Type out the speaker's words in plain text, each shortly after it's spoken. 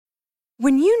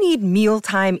When you need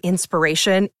mealtime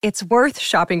inspiration, it's worth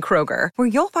shopping Kroger, where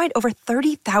you'll find over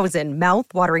 30,000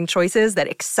 mouth-watering choices that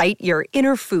excite your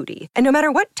inner foodie. And no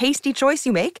matter what tasty choice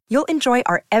you make, you'll enjoy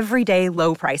our everyday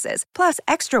low prices, plus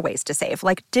extra ways to save,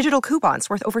 like digital coupons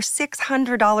worth over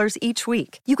 $600 each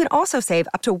week. You can also save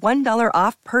up to $1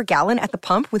 off per gallon at the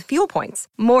pump with fuel points.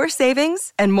 More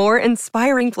savings and more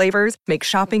inspiring flavors make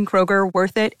shopping Kroger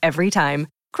worth it every time.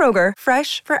 Kroger,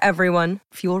 fresh for everyone.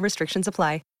 Fuel restrictions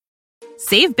apply.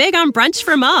 Save big on brunch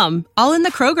for mom, all in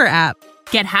the Kroger app.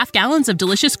 Get half gallons of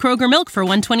delicious Kroger milk for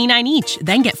 $1.29 each.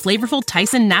 Then get flavorful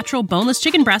Tyson natural boneless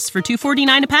chicken breasts for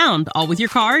 $2.49 a pound, all with your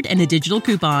card and a digital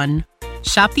coupon.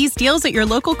 Shop these deals at your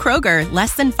local Kroger,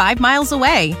 less than 5 miles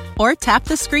away. Or tap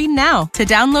the screen now to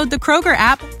download the Kroger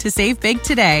app to save big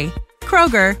today.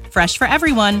 Kroger, fresh for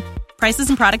everyone. Prices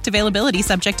and product availability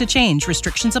subject to change.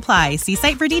 Restrictions apply. See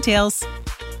site for details.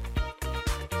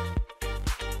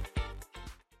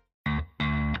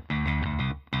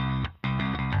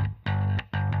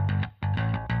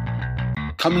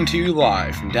 Coming to you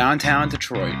live from downtown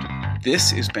Detroit,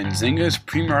 this is Benzinga's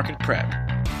Pre-Market Prep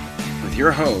with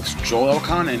your host, Joel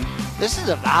Elconin. This is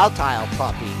a volatile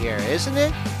puppy here, isn't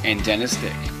it? And Dennis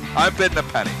Dick. I'm bidding a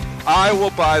penny. I will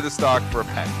buy the stock for a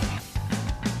penny.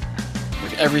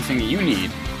 With everything you need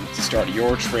to start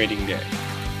your trading day.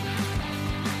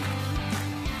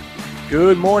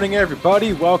 Good morning,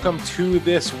 everybody. Welcome to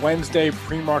this Wednesday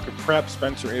pre-market prep.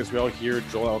 Spencer Israel here,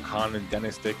 Joel Elconin, and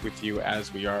Dennis Dick with you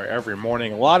as we are every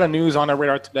morning. A lot of news on our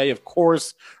radar today. Of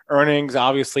course, earnings,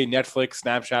 obviously, Netflix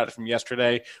snapshot from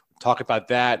yesterday. We'll talk about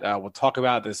that. We'll talk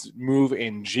about this move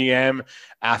in GM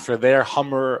after their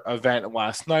Hummer event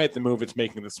last night, the move it's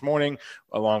making this morning,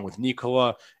 along with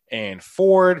Nikola and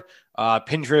Ford.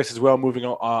 Pinterest as well, moving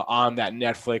on that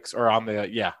Netflix or on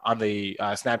the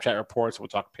Snapchat report. So we'll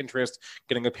talk Pinterest,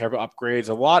 getting a pair of upgrades.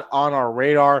 A lot on our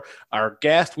radar. Our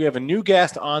guest, we have a new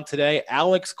guest on today.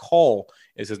 Alex Cole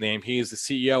is his name. He is the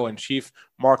CEO and chief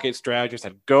market strategist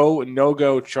at Go No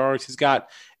Go Charts. He's got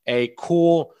a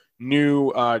cool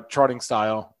new charting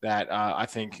style that I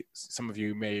think some of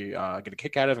you may get a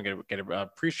kick out of and get to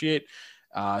appreciate.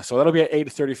 So that'll be at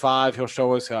 8:35. He'll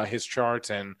show us his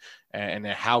charts and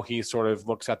how he sort of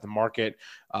looks at the market.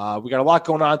 We got a lot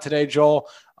going on today, Joel.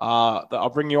 I'll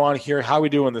bring you on here. How are we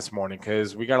doing this morning?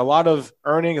 Because we got a lot of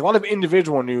earnings, a lot of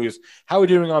individual news. How are we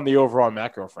doing on the overall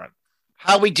macro front?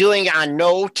 How are we doing on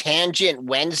No Tangent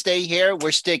Wednesday here?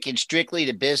 We're sticking strictly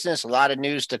to business. A lot of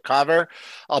news to cover.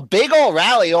 A big old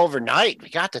rally overnight. We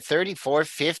got to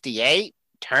 34.58,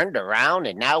 turned around,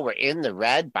 and now we're in the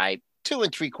red by 2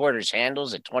 3/4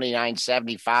 handles at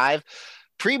 29.75.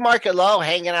 Pre-market low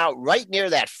hanging out right near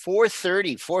that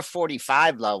 430,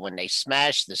 445 low when they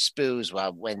smashed the SPOOs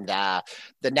when the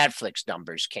Netflix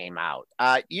numbers came out.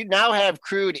 You now have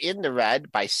crude in the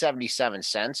red by 77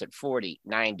 cents at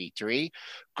 40.93.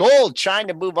 Gold trying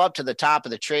to move up to the top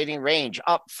of the trading range,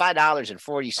 up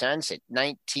 $5.40 at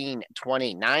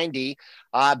 19.20.90.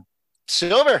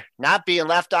 Silver not being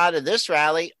left out of this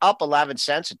rally, up 11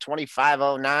 cents at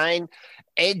 25.09.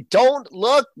 And don't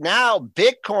look now,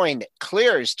 Bitcoin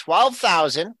clears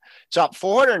 12,000. It's up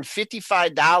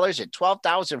 $455 at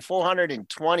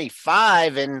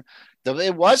 12,425. And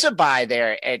it was a buy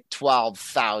there at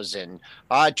 12,000.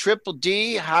 Triple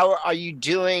D, how are you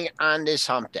doing on this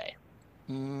hump day?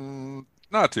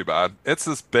 Not too bad. It's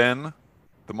just been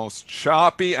the most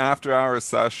choppy after-hours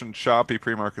session, choppy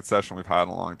pre-market session we've had in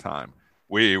a long time.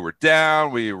 We were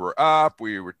down, we were up,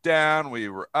 we were down, we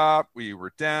were up, we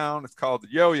were down. It's called the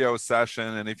yo-yo session.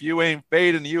 And if you ain't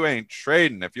fading, you ain't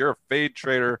trading. If you're a fade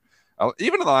trader,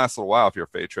 even in the last little while, if you're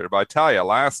a fade trader, but I tell you,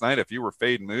 last night, if you were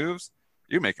fading moves,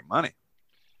 you're making money.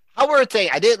 How were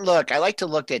things? I didn't look. I like to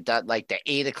look at the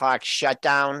 8 o'clock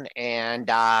shutdown and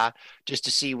just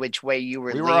to see which way you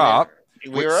were leaning. We were up.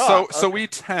 We were up. So we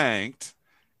tanked,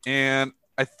 and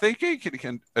I think you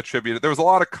can attribute it. There was a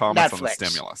lot of comments on the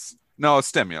stimulus. No,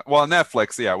 stimulus. Well,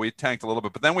 Netflix, yeah, we tanked a little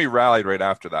bit, but then we rallied right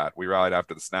after that. We rallied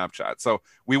after the Snapchat. So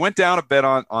we went down a bit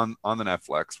on the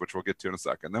Netflix, which we'll get to in a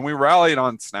second. Then we rallied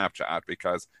on Snapchat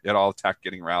because you had all tech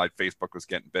getting rallied. Facebook was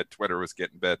getting bid. Twitter was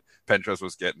getting bid. Pinterest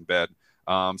was getting bid.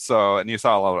 And you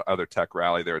saw a lot of other tech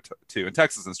rally there too. And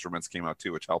Texas Instruments came out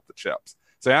too, which helped the chips.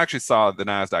 So I actually saw the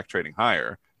NASDAQ trading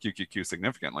higher, QQQ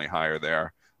significantly higher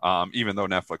there, even though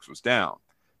Netflix was down.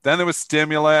 Then there was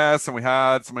stimulus, and we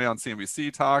had somebody on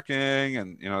CNBC talking,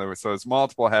 and there's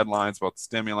multiple headlines about the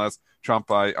stimulus.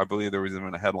 Trump, I believe there was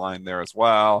even a headline there as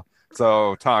well.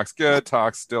 So talk's good,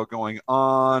 talk's still going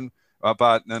on.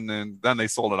 But then they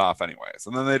sold it off anyways.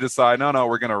 And then they decide, no,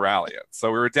 we're going to rally it.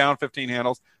 So we were down 15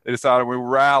 handles. They decided we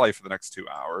rally for the next 2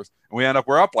 hours. And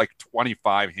we're up like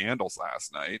 25 handles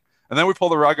last night. And then we pull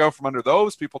the rug out from under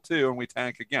those people too, and we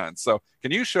tank again. So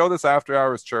can you show this after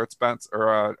hours chart, Spence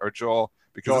or Joel?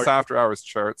 Because this after hours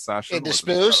chart session in the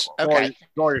spoofs. Okay,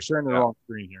 Joel, you're sharing the wrong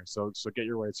screen here, so get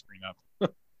your right screen up.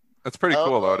 It's pretty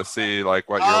cool though to see like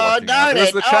what you're looking at.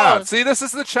 There's the chat. See, this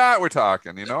is the chat we're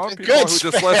talking. You know, people who just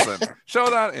listen. Show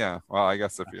that. Yeah. Well, I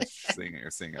guess if you're seeing it,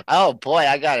 you're seeing it. Oh boy,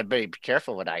 I gotta be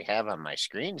careful what I have on my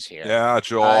screens here. Yeah,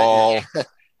 Joel.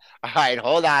 All right,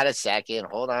 hold on a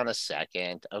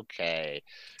second. Okay.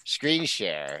 Screen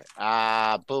share.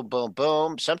 Boom, boom,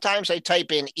 boom. Sometimes I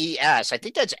type in ES. I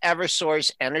think that's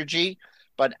Eversource Energy,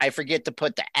 but I forget to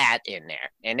put the @ in there.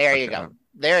 And there you go.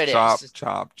 There it is.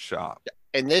 Chop.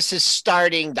 And this is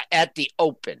starting at the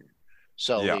open.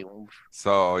 So yeah.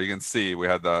 So you can see we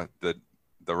had the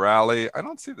rally. I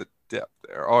don't see the dip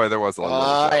there. Oh, there was a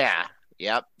little dip. Yeah.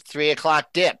 Yep. 3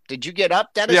 o'clock dip. Did you get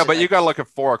up, Dennis? Yeah, but you got to look at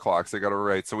 4 o'clock. So you got to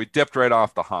rate. So we dipped right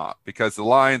off the hop because the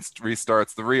line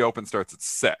restarts. The reopen starts at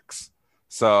 6.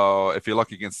 So if you look,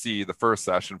 you can see the first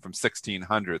session from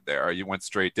 1600 there. You went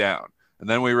straight down. And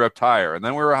then we ripped higher. And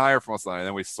then we were higher for most of the night. And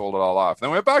then we sold it all off. And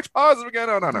then we went back to positive again.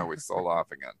 Oh, no. We sold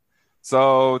off again.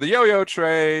 So the yo-yo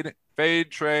trade, fade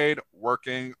trade,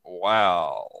 working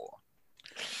well.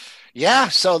 Yeah,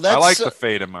 so that's... I like the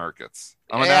fade in markets.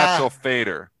 I'm a natural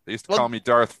fader. They used to call me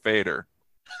Darth Fader.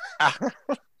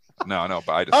 No,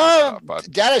 but I just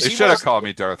but Dennis, they should have called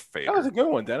me Darth Fader. That was a good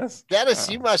one, Dennis. Dennis,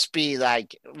 you must be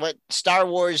like, what, Star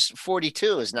Wars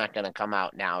 42 is not going to come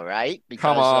out now, right? Because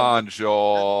come on,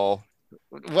 Joel.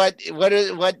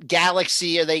 What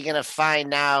galaxy are they going to find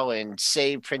now and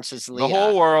save Princess Leia? The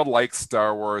whole world likes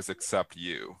Star Wars except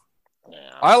you. Yeah.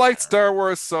 I liked Star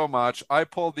Wars so much, I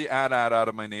pulled the AT-AT out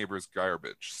of my neighbor's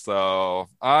garbage. So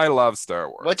I love Star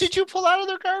Wars. What did you pull out of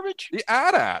their garbage? The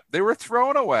AT-AT. They were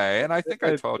thrown away, and I think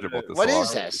I told you about this. What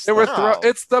is this? They were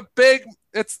it's the big.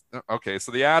 It's okay.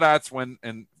 So the AT-ATs when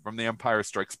from The Empire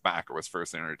Strikes Back it was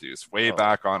first introduced way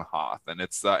back on Hoth, and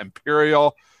it's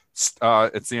Imperial.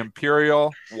 It's the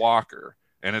Imperial Walker,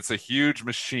 and it's a huge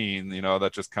machine,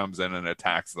 that just comes in and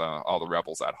attacks all the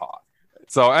rebels at Hoth.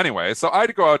 So anyway, I had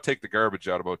to go out and take the garbage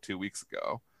out about 2 weeks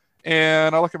ago,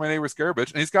 and I look at my neighbor's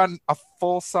garbage, and he's got a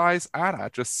full-size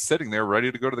AT-AT just sitting there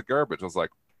ready to go to the garbage. I was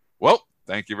like, well,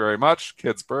 thank you very much.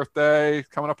 Kid's birthday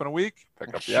coming up in a week.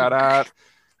 Pick up the AT-AT,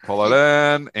 pull it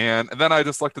in, and then I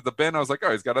just looked at the bin. I was like,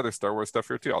 oh, he's got other Star Wars stuff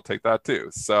here too. I'll take that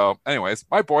too. So anyways,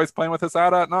 my boy's playing with his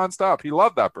AT-AT nonstop. He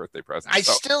loved that birthday present. I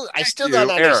still don't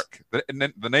understand.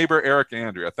 Eric, the neighbor Eric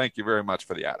Andrea, thank you very much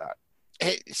for the AT-AT.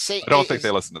 I don't think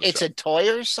they listen to the It's show. a toy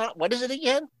or something? What is it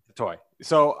again? A toy.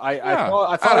 So I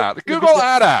thought AT-AT. Google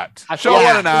AT-AT. Show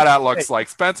what an AT-AT looks like.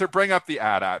 Spencer, bring up the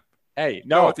AT-AT. Hey,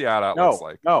 know what the AT-AT looks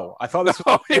like. No, I thought this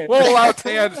was we'll allow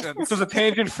tangents. This was a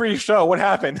tangent-free show. What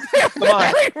happened? Come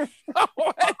on.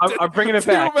 I'm bringing it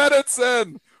back. 2 minutes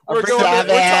in. We're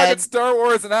talking Star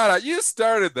Wars and AT-AT. You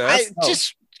started this.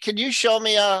 Can you show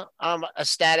me a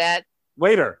stat-at?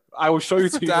 Later, I will show you.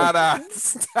 Stat.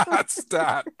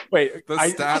 Wait,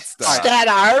 stat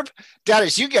arb.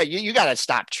 Dennis, you got to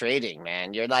stop trading,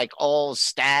 man. You're like all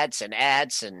stats and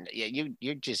ads, and you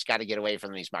just got to get away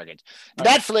from these markets.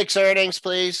 Netflix earnings,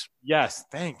 please. Yes,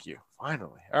 thank you.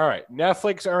 Finally, all right.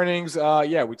 Netflix earnings.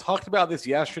 We talked about this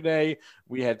yesterday.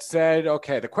 We had said,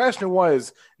 okay, the question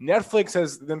was, Netflix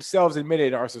has themselves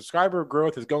admitted our subscriber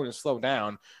growth is going to slow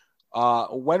down.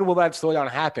 When will that slowdown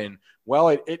happen? Well,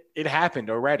 it happened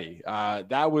already.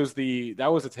 That was the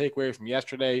takeaway from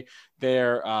yesterday.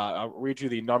 There, I'll read you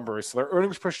the numbers. So their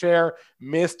earnings per share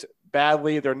missed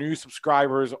badly. Their new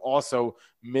subscribers also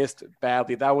missed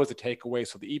badly. That was the takeaway.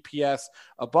 So the EPS,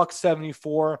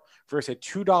 $1.74 versus a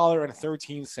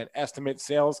 $2.13 estimate.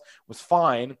 Sales was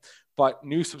fine, but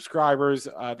new subscribers,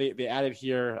 they added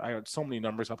here. I have so many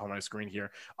numbers up on my screen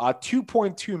here.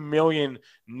 2.2 million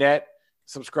net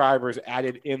subscribers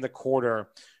added in the quarter.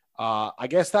 I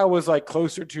guess that was like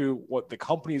closer to what the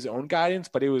company's own guidance,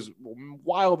 but it was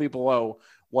wildly below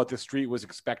what the street was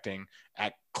expecting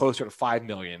at closer to 5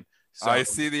 million. So, I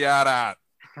see the AT-AT.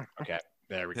 Okay,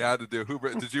 there we go. Yeah,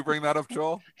 did you bring that up,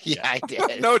 Joel? Yeah, I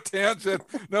did. No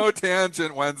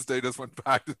tangent Wednesday, just went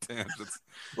back to tangents.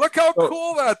 Look how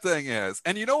cool that thing is.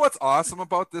 And you know what's awesome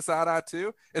about this AT-AT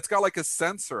too? It's got like a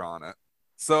sensor on it.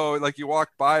 So like you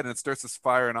walk by it and it starts just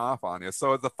firing off on you.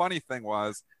 So the funny thing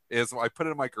is I put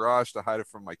it in my garage to hide it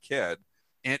from my kid,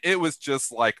 and it was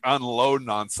just like unloading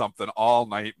on something all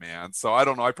night, man. So I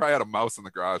don't know. I probably had a mouse in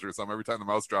the garage or something. Every time the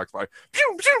mouse drops by,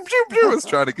 pew, pew, pew, pew, I was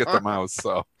trying to get the mouse.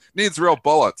 So Needs real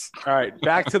bullets. All right,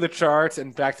 back to the charts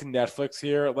and back to Netflix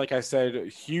here. Like I said,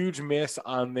 huge miss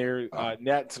on their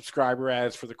net subscriber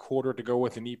ads for the quarter to go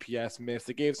with an EPS miss.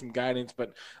 They gave some guidance,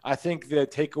 but I think the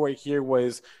takeaway here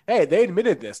was, hey, they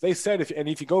admitted this. They said,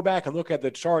 if you go back and look at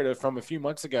the chart from a few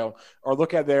months ago, or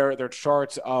look at their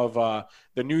charts of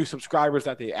the new subscribers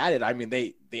that they added, I mean,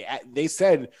 they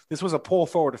said this was a pull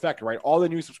forward effect, right? All the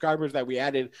new subscribers that we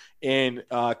added in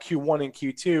Q1 and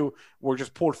Q2 were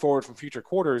just pulled forward from future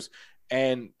quarters.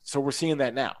 And so we're seeing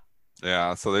that now.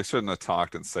 Yeah, so they shouldn't have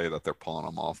talked and say that they're pulling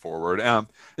them all forward.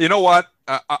 You know what?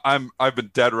 I've been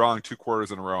dead wrong 2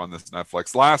 quarters in a row on this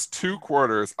Netflix. Last 2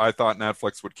 quarters, I thought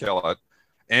Netflix would kill it,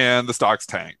 and the stock's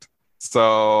tanked.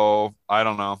 So I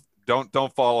don't know.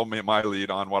 Don't follow my lead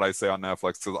on what I say on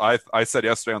Netflix. Because I said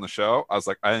yesterday on the show, I was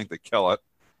like, I think they kill it,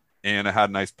 and it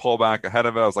had a nice pullback ahead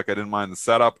of it. I was like, I didn't mind the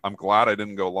setup. I'm glad I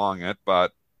didn't go long it,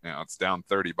 but it's down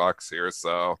 $30 here,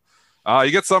 so.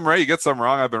 You get some right, you get some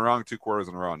wrong. I've been wrong 2 quarters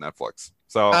in a row on Netflix.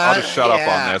 So I'll just shut up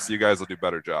on this. You guys will do a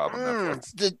better job on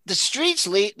Netflix. The streets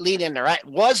leading the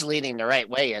right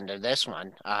way into this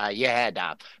one. You had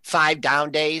 5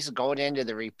 down days going into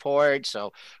the report.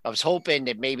 So I was hoping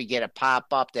to maybe get a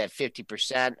pop up that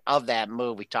 50% of that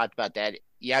move. We talked about that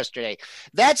yesterday.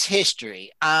 That's history.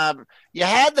 You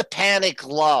had the panic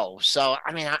low. So,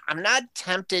 I mean, I'm not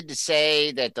tempted to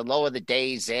say that the low of the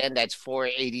day's in, that's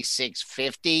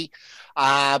 486.50.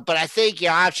 But I think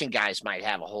your option guys might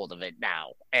have a hold of it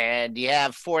now. And you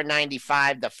have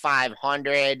 495 to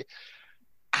 500.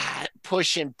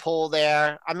 Push and pull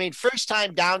there. I mean, first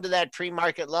time down to that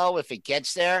pre-market low, if it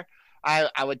gets there,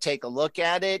 I would take a look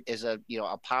at it as a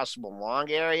possible long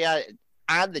area.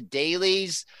 On the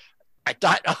dailies, I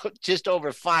thought just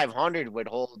over 500 would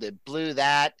hold. It blew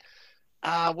that.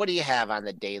 What do you have on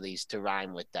the dailies to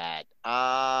rhyme with that?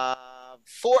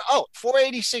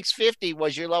 486.50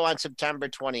 was your low on September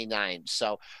 29th.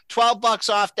 So $12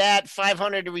 off that,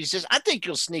 500 to resist. I think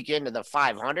you'll sneak into the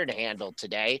 500 handle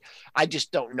today. I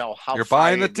just don't know how you're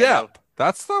buying the dip.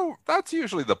 That's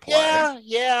usually the play.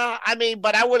 Yeah. I mean,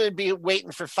 but I wouldn't be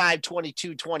waiting for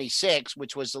 522.26,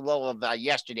 which was the low of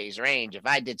yesterday's range. If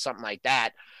I did something like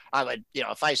that, I would,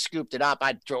 if I scooped it up,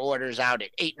 I'd throw orders out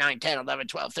at 8, 9, 10, 11,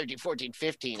 12, 13, 14,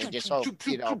 15, and just hope,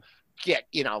 get,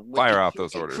 fire out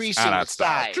those orders. Increasing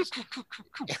size.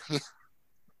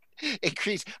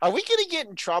 Increase. Are we going to get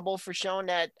in trouble for showing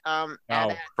that?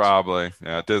 No, probably.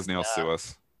 Yeah, Disney will sue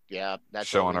us. Yeah, that's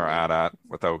showing our ad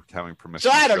without having permission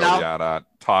to show the ad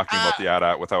talking about the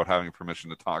ad without having permission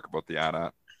to talk about the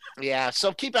ad. Yeah,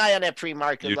 so keep an eye on that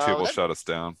pre-market. YouTube will shut us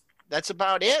down. That's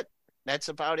about it.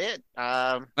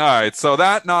 All right, so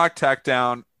that knocked tech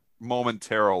down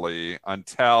momentarily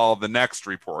until the next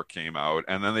report came out,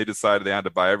 and then they decided they had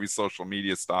to buy every social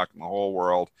media stock in the whole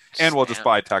world, and we'll just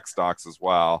buy tech stocks as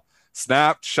well.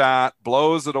 Snapchat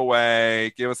blows it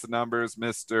away. Give us the numbers,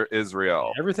 Mr.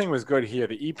 Israel. Everything was good here.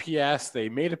 The EPS, they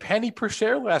made a penny per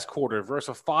share last quarter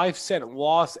versus a 5-cent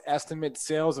loss. Estimate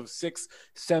sales of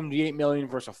 $678 million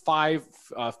versus a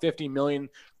 $550 million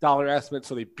estimate.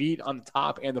 So they beat on the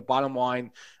top and the bottom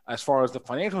line as far as the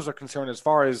financials are concerned. As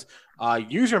far as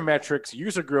user metrics,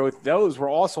 user growth, those were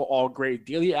also all great.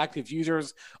 Daily active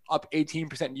users up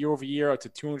 18% year over year to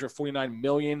 249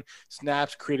 million.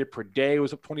 Snaps created per day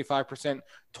was up 25%.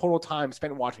 Total time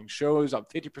spent watching shows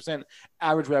up 50%.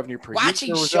 Average revenue per watching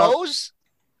user was shows? Up.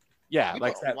 Yeah,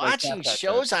 watching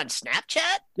shows on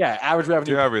Snapchat? Yeah, average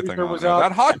revenue per user user was up.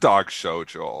 That hot dog show,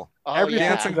 Joel.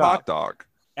 Dancing hot dog.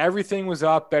 Everything was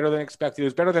up, better than expected. It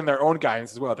was better than their own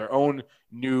guidance as well, their own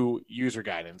new user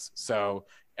guidance. So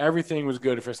everything was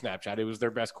good for Snapchat. It was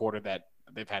their best quarter that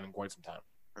they've had in quite some time.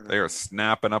 They are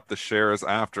snapping up the shares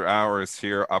after hours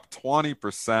here, up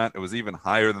 20%. It was even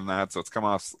higher than that, so it's come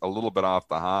off a little bit off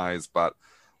the highs. But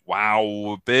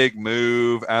wow, big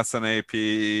move,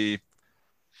 SNAP.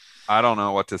 I don't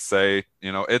know what to say.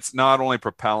 It's not only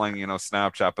propelling,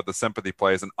 Snapchat, but the sympathy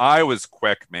plays. And I was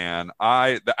quick, man.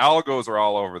 The algos are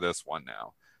all over this one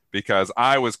now because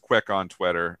I was quick on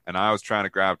Twitter and I was trying to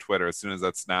grab Twitter as soon as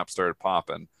that Snap started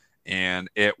popping, and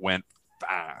it went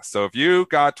fast. So if you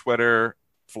got Twitter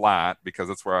flat, because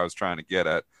that's where I was trying to get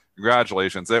it,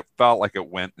 congratulations. It felt like it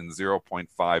went in 0.5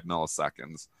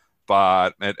 milliseconds,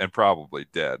 but it probably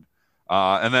did.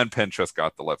 And then Pinterest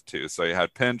got the lift too. So you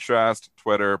had Pinterest,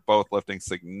 Twitter, both lifting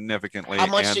significantly.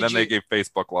 And then they gave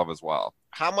Facebook love as well.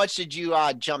 How much did you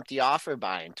jump the offer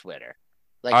by in Twitter?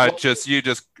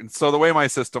 So the way my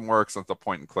system works, it's a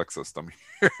point and click system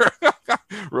here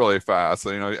really fast.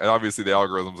 So, obviously the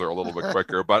algorithms are a little bit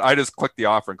quicker, but I just click the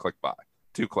offer and click buy,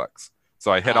 2 clicks.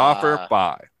 So I hit offer,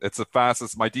 buy. It's the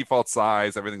fastest, my default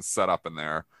size, everything's set up in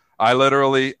there.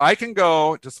 I can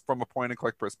go just from a point and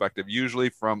click perspective, usually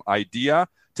from idea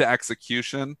to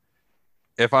execution.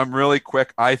 If I'm really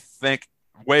quick, I think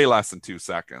way less than 2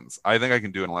 seconds. I think I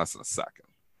can do it in less than a second.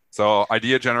 So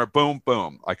idea generate, boom,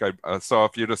 boom. So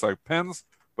if you just like pins,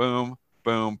 boom,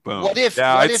 boom, boom.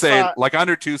 I'd say like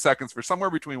under 2 seconds for somewhere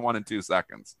between 1 and 2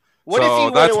 seconds.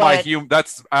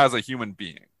 That's as a human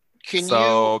being.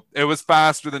 It was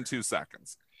faster than 2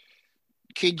 seconds.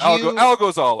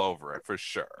 Algo's all over it for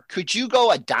sure. Could you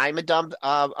go a dime a dump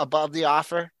above the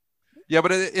offer? Yeah,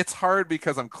 but it's hard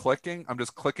because I'm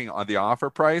just clicking on the offer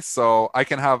price. So I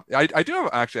can have, I do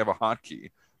actually have a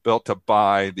hotkey built to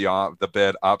buy the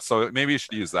bid up. So maybe you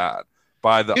should use that.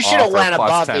 Buy the offer. You should have went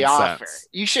above the offer.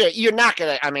 You're not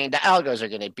going to, the algos are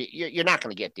going to be, you're not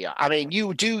going to get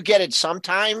you do get it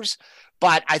sometimes.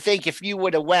 But I think if you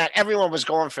would have went, everyone was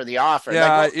going for the offer.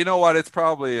 Yeah, you know what? It's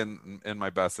probably in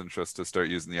my best interest to start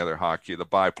using the other hotkey, the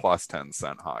buy plus 10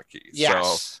 cent hotkey.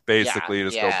 Yes. So basically, you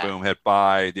just go boom, hit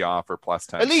buy the offer plus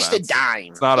 10 At least cents. a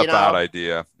dime. It's not a bad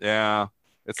idea. Yeah,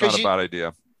 it's not a bad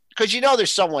idea. Because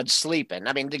there's someone sleeping.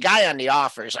 The guy on the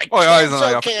offer is like,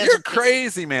 you're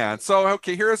crazy, man. So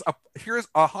okay, here's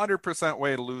 100%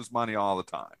 way to lose money all the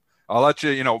time. I'll let you,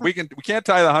 we can't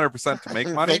tie the 100% to make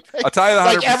money. I'll tie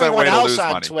the 100% way to lose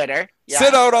money. Twitter. Yeah.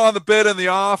 Sit out on the bid and the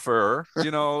offer,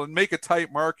 and make a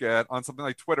tight market on something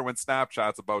like Twitter when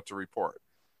Snapchat's about to report.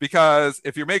 Because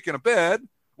if you're making a bid,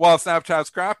 while Snapchat's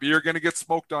crappy, you're going to get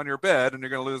smoked on your bid and you're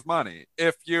going to lose money.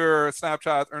 If your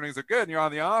Snapchat earnings are good and you're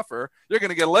on the offer, you're going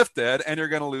to get lifted and you're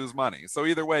going to lose money. So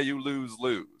either way, you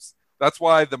lose. That's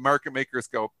why the market makers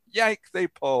go, yikes, they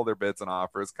pull their bids and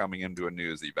offers coming into a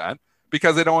news event.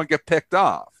 Because they don't want to get picked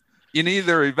off. In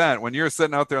either event, when you're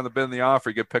sitting out there on the bid and the offer,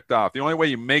 you get picked off. The only way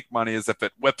you make money is if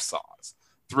it whipsaws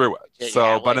through it.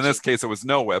 But in this case, it was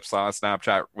no whipsaw.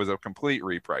 Snapchat was a complete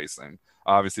repricing,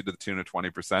 obviously to the tune of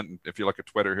 20%. And if you look at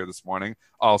Twitter here this morning,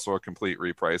 also a complete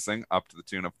repricing up to the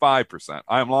tune of 5%.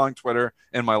 I'm long Twitter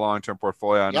in my long-term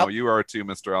portfolio. I know you are too,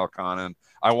 Mr. Alconin.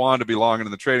 I wanted to be long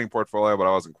in the trading portfolio, but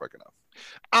I wasn't quick enough.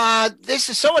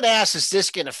 Someone asked, is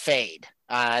this going to fade?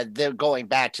 They're going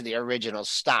back to the original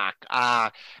stock.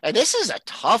 And this is a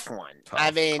tough one.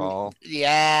 Call.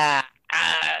 Yeah.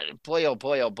 Boy, oh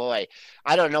boy, oh boy.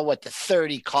 I don't know what the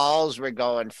 30 calls we're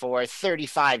going for.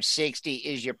 35.60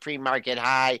 is your pre-market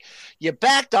high. You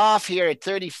backed off here at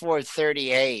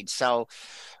 34.38. So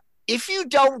if you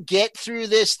don't get through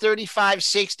this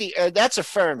 35.60, that's a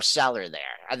firm seller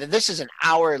there. This is an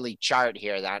hourly chart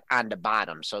here that on the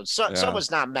bottom. So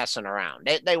someone's not messing around.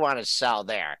 They want to sell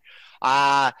there.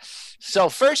 So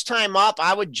first time up,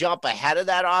 I would jump ahead of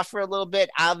that offer a little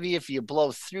bit. Obviously, if you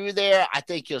blow through there, I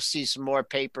think you'll see some more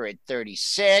paper at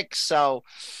 36. So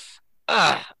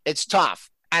it's tough.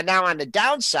 And now on the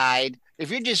downside, if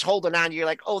you're just holding on, you're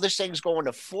like, oh, this thing's going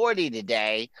to 40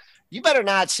 today. You better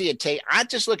not see it take. I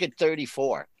just look at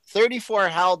 34. 34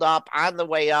 held up on the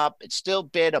way up. It's still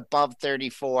bid above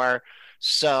 34.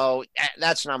 So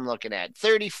that's what I'm looking at.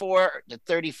 34 to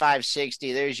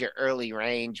 35.60. There's your early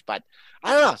range. But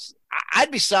I don't know.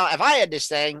 I'd be selling if I had this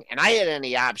thing and I had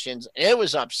any options. It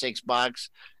was up $6.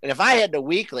 And if I had the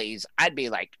weeklies, I'd be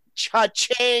like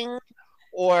cha-ching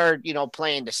or,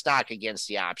 playing the stock against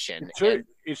the option.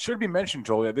 It should be mentioned,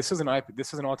 Joel, that this is an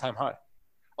all-time high.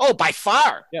 Oh, by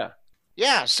far. Yeah.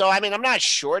 Yeah. So, I'm not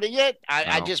shorting it.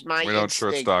 We don't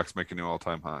short stocks making new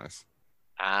all-time highs.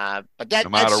 But that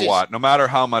no matter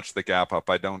how much the gap up,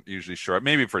 I don't usually short.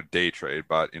 Maybe for day trade,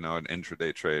 but an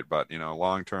intraday trade. But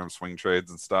long-term swing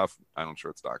trades and stuff, I don't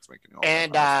short stocks making new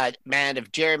all-time highs. Man,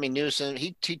 if Jeremy Newsom,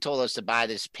 he told us to buy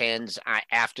this pins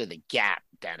after the gap.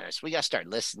 Dennis, we got to start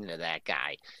listening to that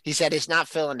guy. He said it's not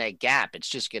filling that gap. It's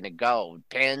just going to go.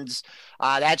 Pins,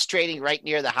 that's trading right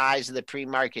near the highs of the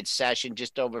pre-market session,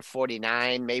 just over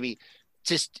 49. Maybe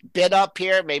just bid up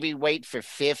here, maybe wait for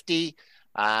 50.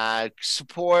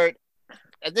 Support,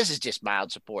 and this is just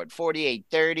mild support,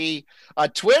 48.30.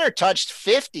 Twitter touched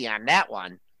 50 on that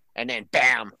one. And then,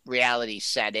 bam, reality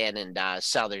set in and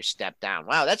sellers stepped down.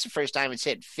 Wow, that's the first time it's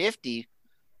hit 50.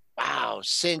 Wow,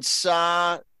 since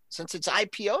its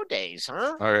IPO days,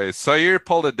 huh? Okay, so you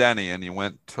pulled a Denny and you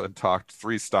went and talked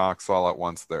 3 stocks all at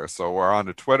once there. So we're on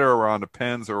to Twitter, we're on to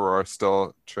pins, or we're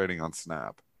still trading on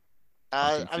Snap?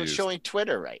 I'm showing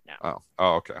Twitter right now.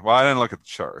 Oh, okay. Well, I didn't look at the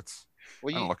charts.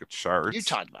 Well, I don't look at charts. You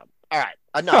talked about them. All right,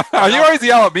 enough. You always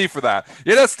yell at me for that.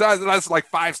 That's like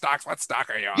 5 stocks. What stock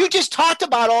are you on? You just talked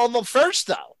about all of them first,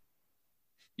 though.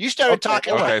 You started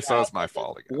talking. Okay, so it's my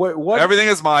fault again. What? Everything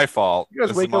is my fault. This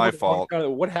is my fault.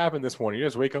 What happened this morning? You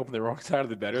just wake up on the wrong side of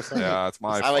the bed or something? Yeah, it's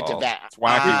my fault. I went to bed. It's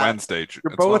Wacky Wednesday. It's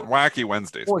Wacky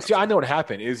Wednesdays. Well, see, I know what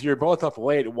happened. Is you're both up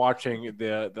late watching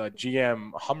the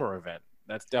GM Hummer event.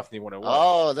 That's definitely what it was.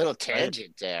 Oh, a little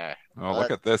tangent there. Oh,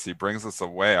 look at this. He brings us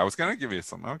away. I was going to give you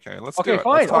some. Okay, let's do it.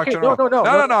 Fine. Let's talk General. No.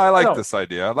 I like this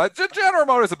idea. Like General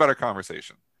Motors is a better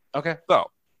conversation. Okay.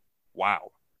 So, wow.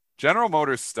 General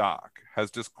Motors stock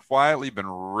has just quietly been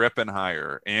ripping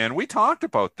higher. And we talked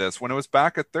about this when it was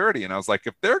back at 30. And I was like,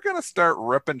 if they're going to start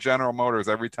ripping General Motors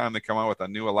every time they come out with a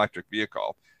new electric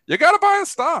vehicle, you got to buy a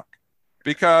stock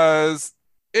because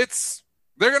they're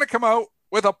going to come out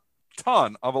with a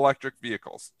ton of electric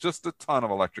vehicles, just a ton of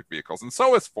electric vehicles. And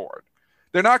so is Ford.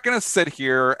 They're not going to sit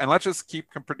here and let's just keep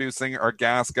producing our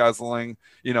gas guzzling,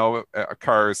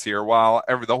 cars here while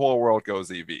the whole world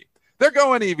goes EV. They're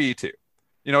going EV too.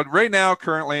 Right now,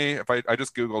 currently, if I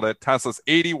just Googled it, Tesla's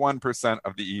 81%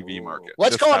 of the EV market.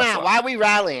 What's going on? Why are we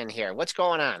rallying here? What's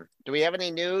going on? Do we have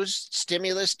any news?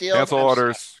 Stimulus deal? Cancel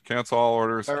orders. Cancel all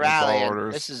orders. We're cancel rallying. all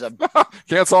orders. This is a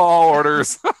cancel all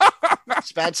orders.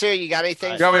 Spencer, you got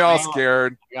anything? You got me all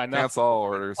scared. Cancel all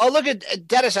orders. Oh, look at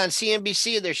Dennis on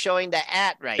CNBC. They're showing the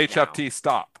right HFT now.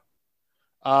 stop.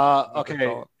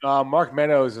 Okay. Mark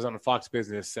Meadows is on Fox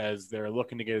Business, says they're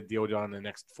looking to get a deal done in the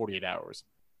next 48 hours.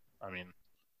 I mean,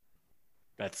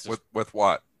 that's just... with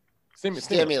what?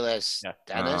 Stimulus. Yeah.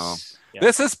 Dennis. Yeah.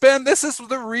 This is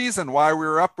the reason why we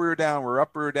were up, we were down, we're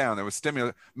up, we were down. There was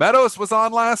stimulus. Meadows was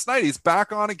on last night. He's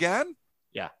back on again.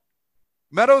 Yeah.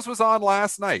 Meadows was on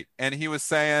last night, and he was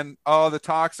saying, "Oh, the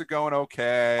talks are going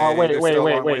okay." Oh, wait.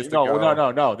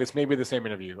 No. This may be the same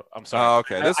interview. I'm sorry. Oh,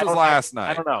 okay. This was last night.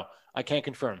 I don't know. I can't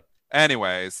confirm.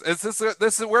 Anyways,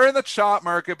 we're in the chop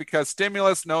market because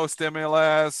stimulus, no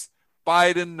stimulus.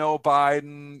 Biden, no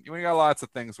Biden. We got lots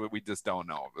of things we just don't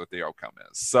know what the outcome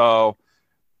is. So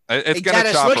it's going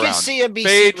to chop look around. At CNBC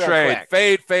fade real trade,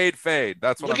 quick. fade.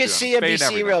 That's what look I'm doing. Look at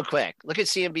CNBC real quick. Look at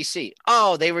CNBC.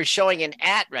 Oh, they were showing an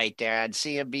ad right there on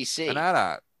CNBC. An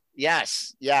ad.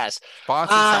 Yes.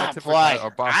 Boston Scientific.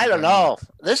 I don't know.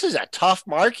 This is a tough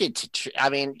market to.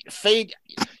 Fade.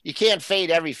 You can't fade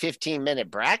every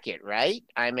 15-minute bracket, right?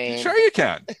 Sure you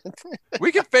can.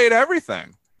 We can fade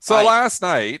everything. So last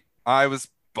night I was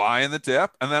buying the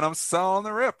dip, and then I'm selling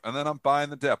the rip, and then I'm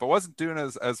buying the dip. I wasn't doing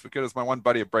as good as my one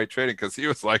buddy at Bright Trading because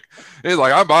he's like,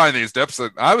 I'm buying these dips. And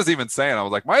I was even saying, I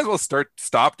was like, might as well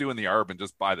stop doing the arb and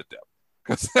just buy the dip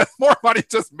because more money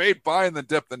just made buying the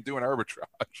dip than doing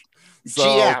arbitrage. So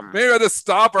GM. Maybe I just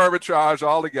stop arbitrage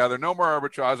altogether. No more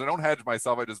arbitrage. I don't hedge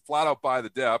myself. I just flat out buy the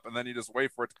dip, and then you just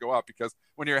wait for it to go up because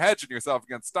when you're hedging yourself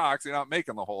against stocks, you're not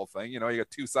making the whole thing. You got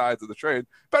two sides of the trade.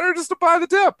 Better just to buy the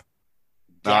dip.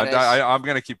 No, I'm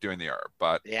going to keep doing the ARB,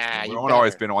 but we won't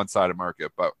always be in a one-sided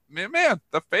market. But, man,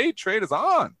 the fade trade is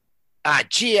on.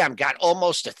 GM got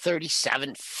almost a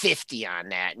 37.50 on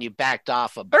that, and you backed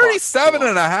off a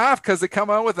 37.5 because they come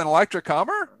out with an electric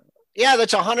Hummer? Yeah,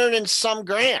 that's $100 and some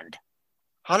grand.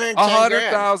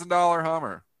 $100,000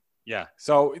 Hummer. Yeah,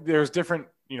 so there's different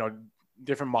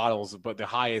models, but the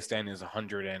highest end is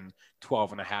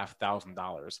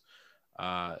 $112,500.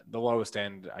 The lowest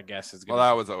end, I guess, is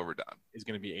that was overdone. Is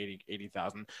going to be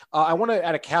 80,000. I want to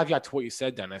add a caveat to what you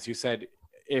said, Dennis. You said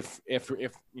if you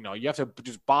have to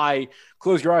just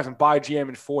close your eyes and buy GM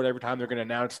and Ford every time they're going to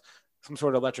announce some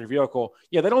sort of electric vehicle.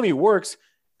 Yeah, that only works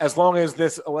as long as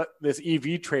this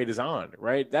EV trade is on,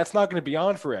 right? That's not going to be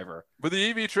on forever. But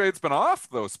the EV trade's been off,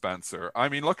 though, Spencer.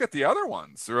 Look at the other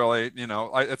ones. Really,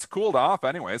 it's cooled off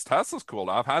anyways. Tesla's cooled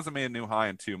off. Hasn't made a new high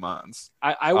in 2 months.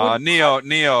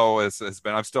 NIO has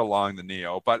been. I'm still long the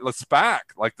NIO, but the SPAC,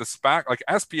 like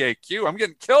SPAQ, I'm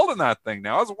getting killed in that thing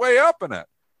now. I was way up in it.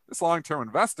 This long-term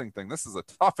investing thing. This is a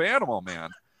tough animal, man.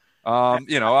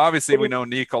 Obviously we know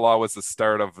Nikola was the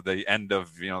start of the end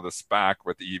of, the SPAC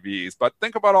with the EVs, but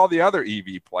think about all the other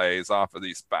EV plays off of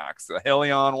these SPACs. The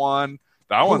Helion one,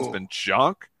 that one's been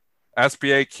junk.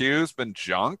 SPAQ's been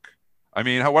junk.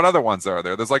 What other ones are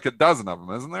there? There's like a dozen of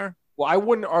them, isn't there? Well, I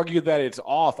wouldn't argue that it's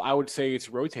off. I would say it's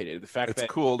rotated. The fact it's that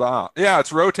cooled off. Yeah,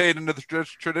 it's rotated into the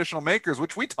traditional makers,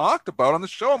 which we talked about on the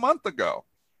show a month ago.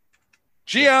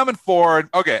 GM and Ford.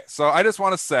 Okay, so I just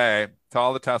want to say to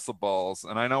all the Tesla bulls,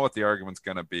 and I know what the argument's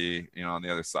going to be, on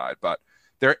the other side, but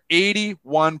they're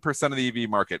 81% of the EV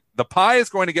market. The pie is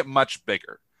going to get much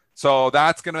bigger. So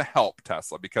that's going to help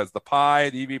Tesla because the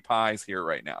EV pie is here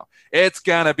right now. It's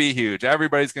going to be huge.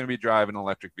 Everybody's going to be driving an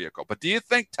electric vehicle. But do you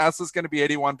think Tesla's going to be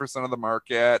 81% of the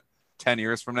market 10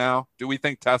 years from now? Do we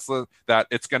think that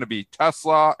it's going to be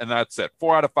Tesla and that's it?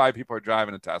 4 out of 5 people are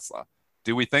driving a Tesla.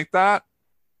 Do we think that?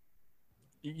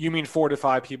 You mean 4 to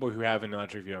 5 people who have an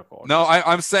electric vehicle? No,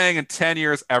 I'm saying in 10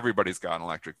 years, everybody's got an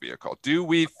electric vehicle. Do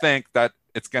we think that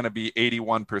it's going to be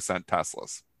 81%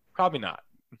 Teslas? Probably not.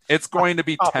 It's going to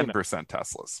be 10%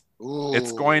 Teslas. Ooh.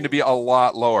 It's going to be a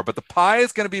lot lower, but the pie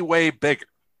is going to be way bigger.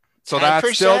 So 10%?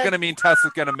 That's still going to mean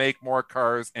Tesla's going to make more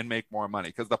cars and make more money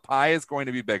because the pie is going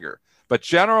to be bigger. But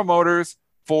General Motors,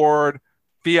 Ford,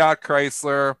 Fiat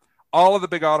Chrysler, all of the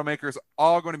big automakers,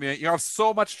 all going to be, you have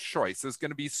so much choice. There's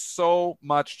going to be so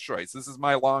much choice. This is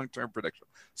my long-term prediction.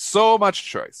 So much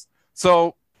choice.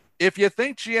 So if you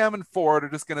think GM and Ford are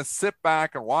just going to sit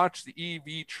back and watch the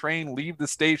EV train leave the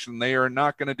station, they are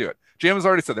not going to do it. GM has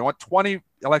already said they want 20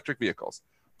 electric vehicles.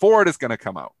 Ford is going to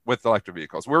come out with electric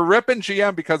vehicles. We're ripping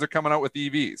GM because they're coming out with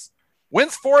EVs.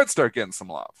 When's Ford start getting some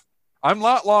love? I'm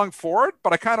not long Ford,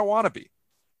 but I kind of want to be.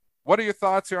 What are your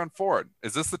thoughts here on Ford?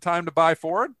 Is this the time to buy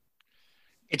Ford?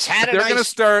 It's had they're going to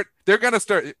start. They're going to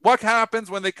start. What happens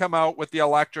when they come out with the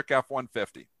electric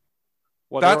F-150?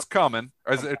 Well, that's coming.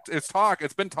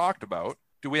 It's been talked about.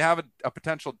 Do we have a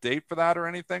potential date for that or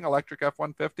anything? Electric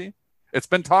F-150? It's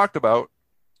been talked about.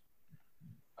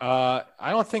 I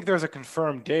don't think there's a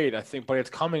confirmed date. But it's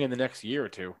coming in the next year or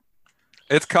two.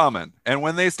 It's coming. And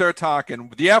when they start talking,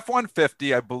 the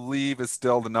F-150, I believe, is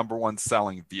still the number one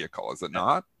selling vehicle. Is it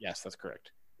not? Yes, that's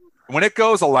correct. When it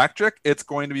goes electric, it's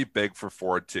going to be big for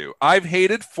Ford too. I've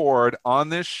hated Ford on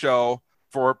this show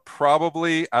for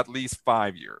probably at least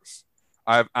 5 years.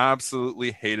 I've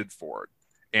absolutely hated Ford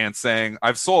and saying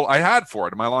I had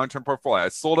Ford in my long-term portfolio. I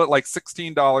sold it like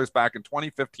 $16 back in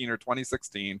 2015 or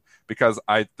 2016 because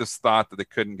I just thought that they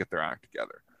couldn't get their act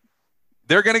together.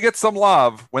 They're going to get some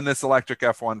love when this electric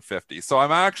F-150. So I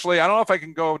don't know if I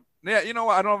can go. Yeah, you know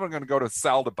what? I don't know if I'm going to go to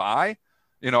sell to buy.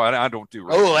 You know, I don't do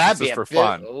that'd be just for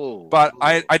fun. But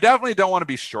I definitely don't want to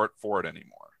be short Ford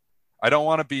anymore. I don't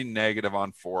want to be negative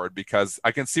on Ford because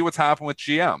I can see what's happened with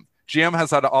GM. GM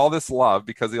has had all this love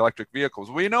because of the electric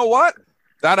vehicles. Well, you know what?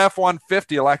 That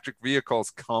F-150 electric vehicle is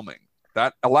coming.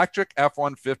 That electric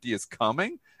F-150 is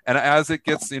coming. And as it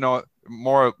gets,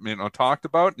 more, talked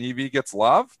about and EV gets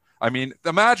love. I mean,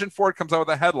 imagine Ford comes out with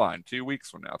a headline 2 weeks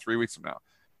from now, 3 weeks from now.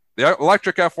 The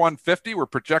electric F-150, we're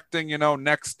projecting,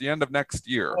 the end of next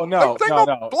year. Oh, no.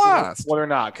 Blast. Well, they're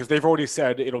not, because they've already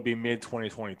said it'll be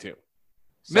mid-2022.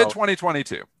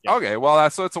 Mid-2022. Yeah. Okay, well,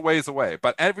 so it's a ways away.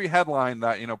 But every headline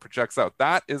that, projects out,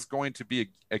 that is going to be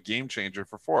a game changer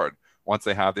for Ford once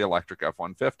they have the electric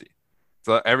F-150.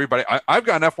 So everybody, I've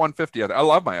got an F-150. I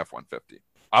love my F-150.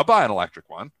 I'll buy an electric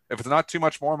one. If it's not too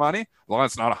much more money, as long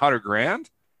as it's not $100,000,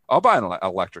 I'll buy an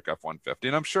electric F-150,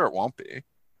 and I'm sure it won't be.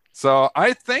 So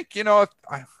I think,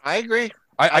 I agree.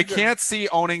 I can't see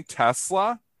owning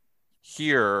Tesla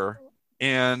here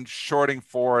and shorting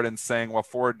Ford and saying, well,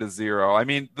 Ford to zero. I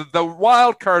mean, the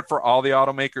wild card for all the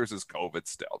automakers is COVID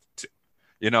still, too.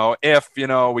 If,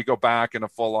 we go back in a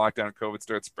full lockdown and COVID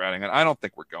starts spreading, and I don't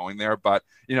think we're going there, but,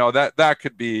 that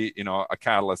could be, a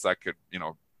catalyst that could,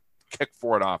 kick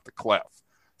Ford off the cliff.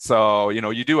 So,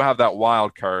 you do have that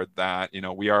wild card that,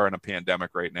 we are in a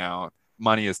pandemic right now.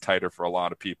 Money is tighter for a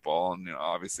lot of people and,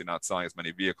 obviously not selling as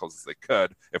many vehicles as they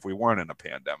could if we weren't in a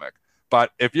pandemic.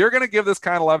 But if you're going to give this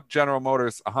kind of love General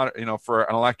Motors, for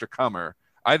an electric Hummer,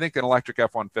 I think an electric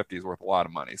F-150 is worth a lot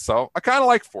of money. So I kind of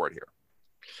like Ford here.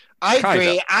 I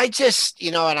agree. I just,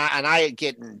 and I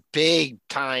get in big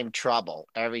time trouble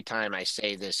every time I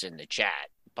say this in the chat,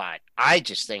 but I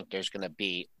just think there's going to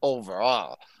be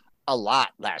overall a lot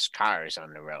less cars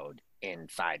on the road in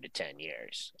 5 to 10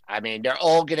 years. I mean, they're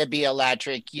all going to be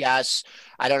electric. Yes.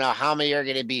 I don't know how many are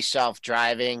going to be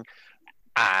self-driving.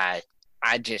 I'm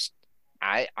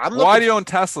Why do you own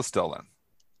Tesla still then?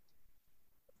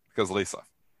 Because Lisa.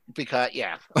 Because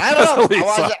I don't know.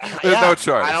 There's no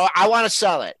choice. I want to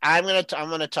sell it. I'm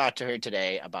gonna talk to her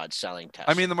today about selling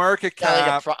Tesla. I mean, the market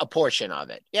cap, a portion of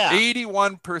it. Yeah,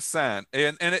 81%,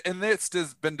 and this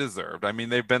has been deserved. I mean,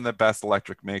 they've been the best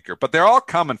electric maker, but they're all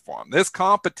coming for them. This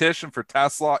competition for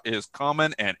Tesla is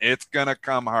coming, and it's gonna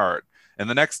come hard. In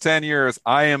the next 10 years,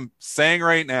 I am saying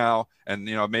right now, and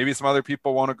maybe some other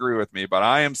people won't agree with me, but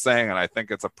I am saying, and I think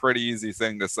it's a pretty easy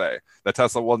thing to say, that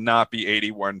Tesla will not be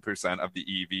 81% of the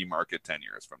EV market 10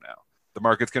 years from now. The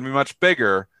market's going to be much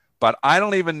bigger, but I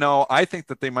don't even know. I think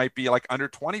that they might be like under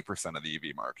 20% of the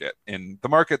EV market in the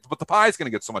market, but the pie is going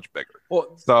to get so much bigger.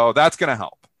 So that's going to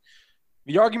help.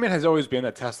 The argument has always been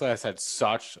that Tesla has had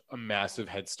such a massive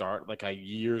head start, like a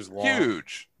years-long,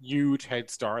 huge head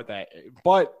start.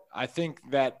 But I think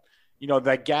that,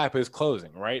 that gap is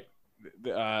closing, right?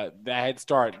 That head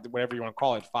start, whatever you want to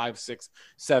call it, 5, 6,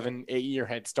 7, 8 year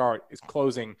head start is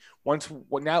closing. Once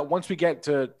we get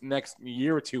to next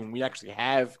year or two and we actually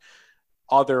have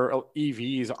other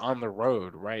EVs on the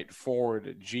road, right?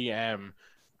 Ford, GM,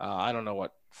 I don't know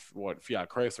what Fiat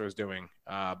Chrysler is doing,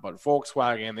 but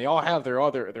Volkswagen, they all have their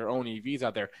own EVs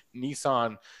out there.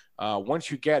 Nissan,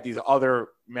 once you get these other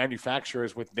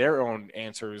manufacturers with their own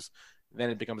answers, then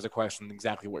it becomes a question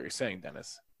exactly what you're saying,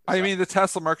 Dennis. I mean, the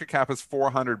Tesla market cap is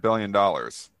 $400 billion.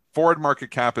 Ford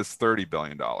market cap is $30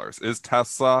 billion. Is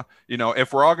Tesla,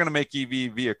 if we're all going to make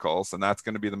EV vehicles, and that's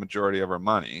going to be the majority of our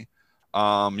money,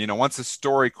 once the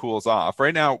story cools off,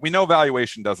 right now, we know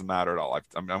valuation doesn't matter at all.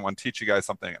 I want to teach you guys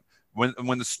something.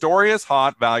 When the story is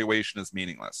hot, valuation is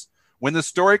meaningless. When the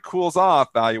story cools off,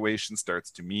 valuation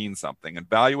starts to mean something. And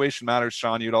valuation matters.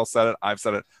 Sean Udall said it. I've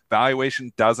said it.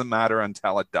 Valuation doesn't matter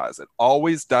until it does. It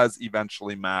always does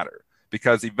eventually matter,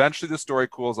 because eventually the story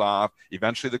cools off,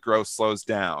 eventually the growth slows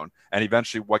down, and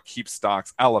eventually what keeps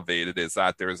stocks elevated is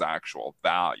that there is actual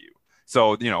value.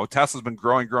 So, Tesla's been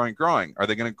growing. Are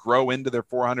they going to grow into their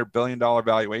 $400 billion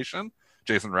valuation?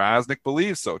 Jason Raznick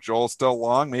believes so. Joel's still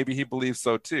long. Maybe he believes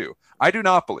so too. I do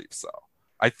not believe so.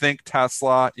 I think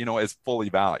Tesla, is fully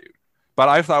valued. But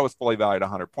I thought it was fully valued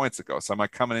 100 points ago. So am I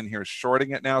coming in here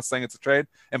shorting it now, saying it's a trade?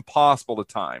 Impossible to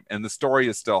time. And the story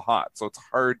is still hot. So it's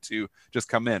hard to just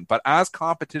come in. But as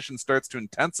competition starts to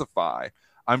intensify,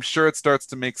 I'm sure it starts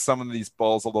to make some of these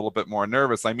bulls a little bit more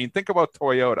nervous. I mean, think about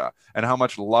Toyota and how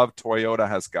much love Toyota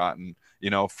has gotten,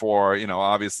 for,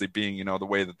 obviously being, the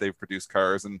way that they've produced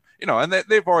cars. And, and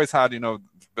they've always had,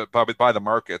 by the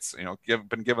markets,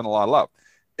 been given a lot of love.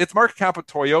 Its market cap of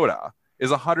Toyota is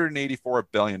 $184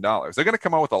 billion. They're going to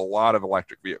come out with a lot of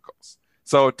electric vehicles.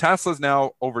 So Tesla's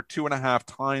now over 2.5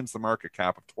 times the market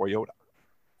cap of Toyota.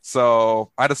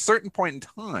 So at a certain point in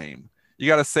time, you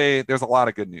got to say there's a lot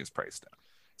of good news priced in.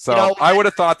 So I would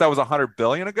have thought that was $100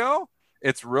 billion ago.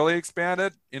 It's really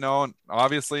expanded, and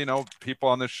obviously, people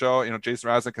on this show, Jason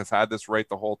Raznick has had this right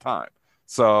the whole time.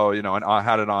 So, and I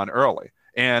had it on early.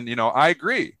 And, I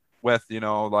agree with, and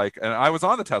I was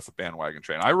on the Tesla bandwagon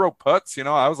train. I wrote puts,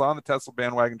 I was on the Tesla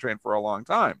bandwagon train for a long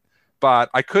time, but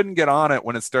I couldn't get on it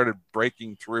when it started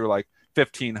breaking through like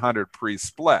 1,500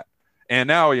 pre-split. And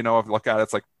now, if you look at it,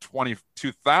 it's like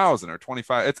 22,000 or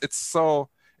 25.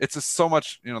 It's just so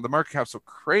much, the market cap's so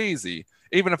crazy.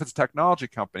 Even if it's a technology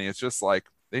company, it's just like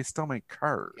they still make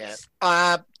cars.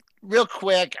 Yeah. Real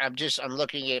quick, I'm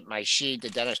looking at my sheet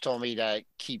that Dennis told me to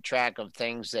keep track of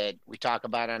things that we talk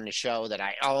about on the show that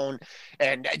I own,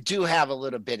 and I do have a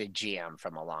little bit of GM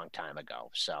from a long time ago.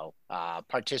 So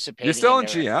participating. You're still in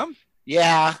GM?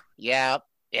 Yeah.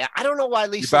 I don't know why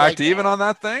Lisa. You backed even on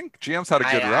that thing? GM's had a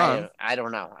good run. I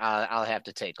don't know. I'll have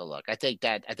to take a look. I think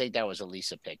that was a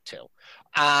Lisa pick too.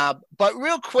 But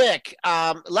real quick,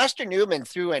 Lester Newman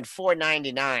threw in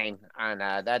 $4.99 on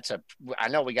I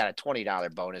know we got a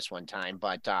 $20 bonus one time,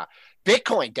 but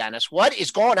Bitcoin, Dennis, what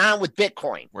is going on with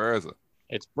Bitcoin? Where is it?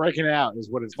 It's breaking out, is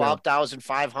what it's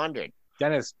 12,500.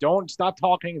 Dennis, don't stop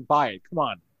talking and buy it. Come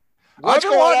on. I've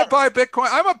been wanting to buy Bitcoin.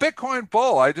 I'm a Bitcoin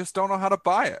bull. I just don't know how to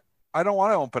buy it. I don't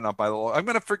want to open up I'm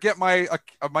going to forget my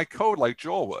code like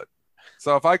Joel would.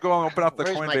 So if I go and open up the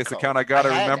Coinbase account, I got to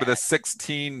remember the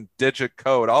 16-digit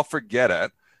code. I'll forget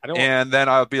it. And then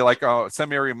I'll be like, oh, send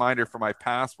me a reminder for my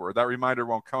password. That reminder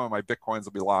won't come and my Bitcoins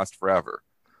will be lost forever.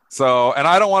 So, and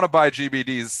I don't want to buy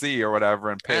GBDC or whatever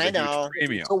and pay the huge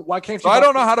premium. So why can't you? I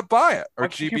don't know how to buy it. Or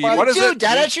GB. What is it?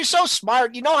 Dennis, you're so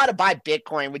smart. You know how to buy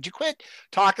Bitcoin. Would you quit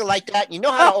talking like that? You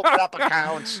know how to open up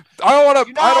accounts. I don't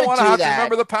want to have to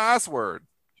remember the password.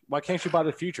 Why can't you buy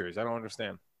the futures? I don't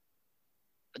understand.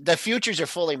 The futures are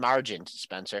fully margined,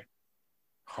 Spencer.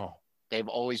 Oh, they've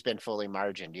always been fully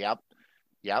margined. Yep.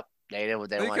 They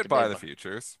could buy the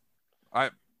futures.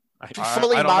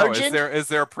 Fully I don't margined? know. Is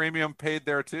there a premium paid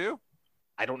there too?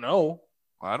 I don't know.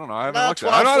 I don't know. I haven't looked at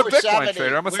it. I'm not a Bitcoin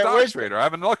trader. I'm a stock trader. I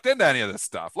haven't looked into any of this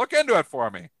stuff. Look into it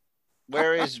for me.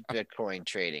 Where is Bitcoin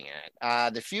trading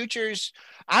at? The futures,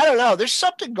 I don't know. There's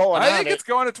something going on. I think it's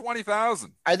going to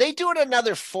 20,000. Are they doing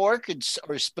another fork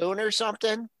or spoon or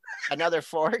something? Another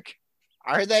fork?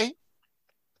 Are they?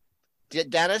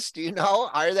 Dennis, do you know?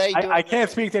 Are they? I can't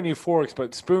speak to any forks,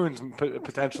 but spoons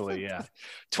potentially. Yeah.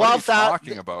 12,000.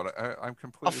 Talking about it. I'm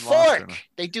completely a fork.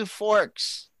 They do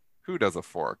forks. Who does a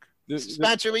fork?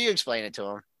 Spencer, will you explain it to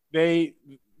him?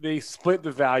 They split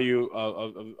the value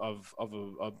of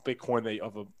a Bitcoin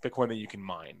that you can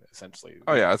mine essentially.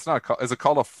 Oh yeah, it's not. Is it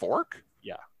called a fork?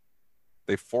 Yeah.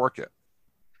 They fork it.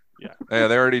 Yeah. Yeah,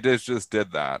 they already just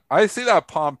did that. I see that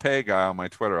Pompeii guy on my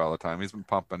Twitter all the time. He's been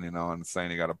pumping, and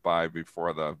saying you got to buy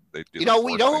before they do.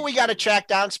 We know who we got to track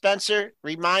down, Spencer.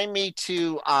 Remind me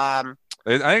to. I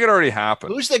think it already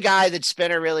happened. Who's the guy that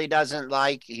Spinner really doesn't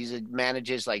like? He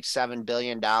manages like $7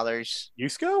 billion.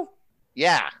 Yusko?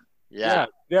 Yeah. Yeah.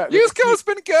 Yusko's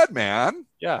been good, man.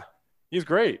 Yeah. He's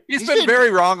great. He's been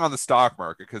very wrong on the stock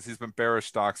market because he's been bearish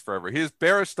stocks forever. He's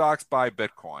bearish stocks by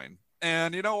Bitcoin.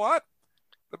 And you know what?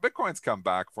 The Bitcoin's come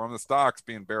back for him. The stocks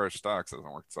being bearish stocks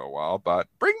hasn't worked so well, but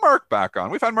bring Mark back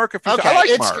on. We've had Mark a few times. I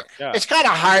like Mark. It's kind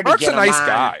of hard Mark's to get a nice him on.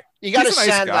 guy. You got to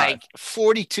send like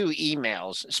 42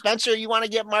 emails. Spencer, you want to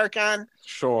get Mark on?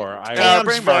 Sure.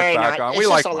 Bring Mark back on. We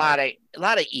like a lot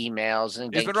of emails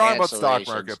and he's been wrong about stock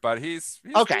market, but he's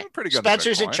okay. Doing pretty good.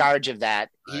 Spencer's in charge of that.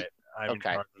 Right. I'm in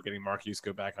charge of getting Mark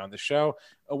Yusko back on the show,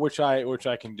 which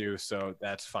I can do, so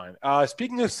that's fine.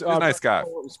 Speaking of nice guy.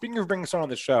 Speaking of bringing someone on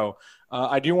the show,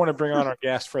 I do want to bring on our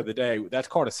guest for the day. That's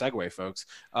called a segue, folks.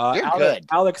 Good.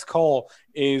 Alex Cole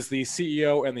is the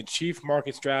CEO and the chief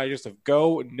market strategist of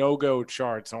Go No Go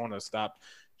Charts. I want to stop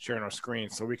sharing our screen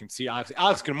so we can see Alex.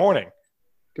 Alex, good morning.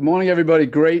 Good morning, everybody.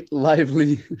 Great,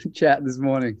 lively chat this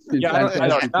morning.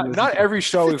 Not every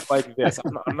show is like this.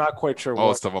 I'm not quite sure.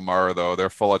 Most of them are, though. They're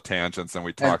full of tangents, and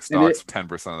we talk stocks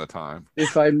 10% of the time.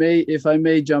 If I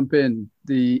may jump in,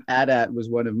 the AT-AT was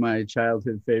one of my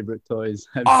childhood favorite toys.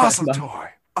 Awesome toy.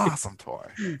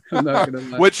 I'm not gonna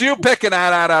lie. Would you pick an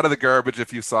AT-AT out of the garbage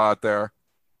if you saw it there?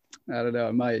 I don't know.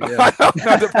 I might. Yeah.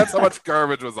 It depends how much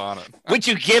garbage was on it. Would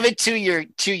you give it to your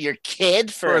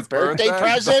kid for a birthday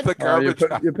present?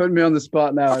 You're putting me on the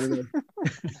spot now. I don't know.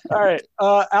 All right,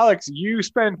 Alex, you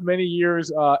spent many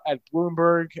years at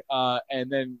Bloomberg, and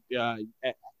then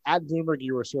at Bloomberg,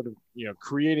 you were sort of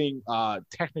creating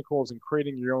technicals and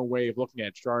creating your own way of looking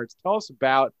at charts. Tell us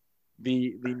about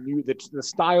the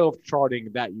style of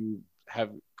charting that you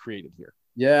have created here.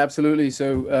 Yeah, absolutely.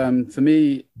 So for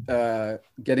me,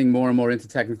 getting more and more into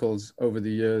technicals over the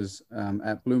years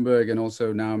at Bloomberg, and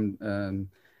also now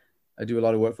I do a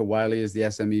lot of work for Wiley as the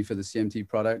SME for the CMT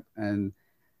product. And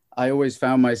I always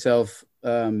found myself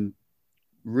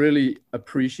really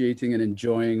appreciating and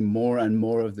enjoying more and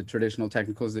more of the traditional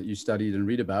technicals that you studied and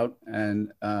read about.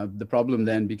 And the problem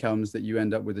then becomes that you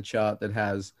end up with a chart that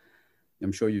has,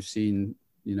 I'm sure you've seen,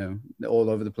 all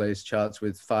over the place, charts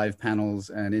with 5 panels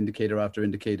and indicator after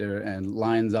indicator and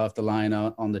lines after line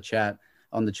on the chart,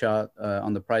 on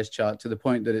the price chart, to the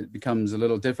point that it becomes a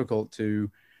little difficult to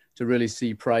really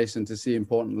see price and to see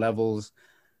important levels.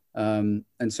 And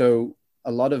so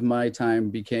a lot of my time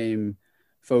became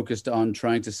focused on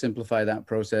trying to simplify that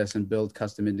process and build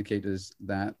custom indicators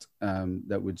that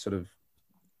would sort of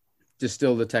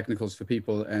distill the technicals for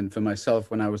people and for myself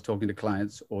when I was talking to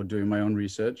clients or doing my own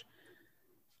research.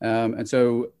 And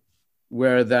so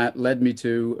where that led me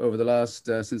to over the last,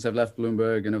 since I've left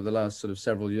Bloomberg and over the last sort of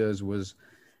several years, was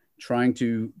trying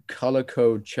to color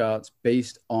code charts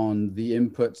based on the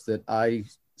inputs that I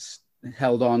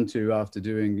held on to after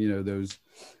doing, those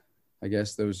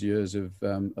years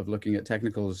of looking at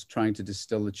technicals, trying to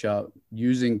distill the chart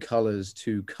using colors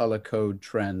to color code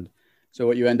trend. So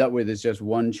what you end up with is just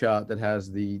one chart that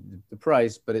has the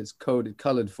price, but it's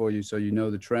colored for you so you know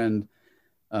the trend.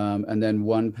 And then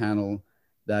one panel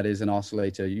that is an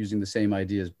oscillator using the same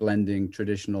ideas, blending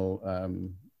traditional,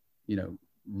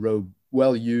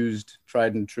 well-used,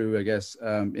 tried and true,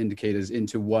 indicators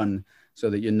into one so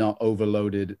that you're not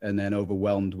overloaded and then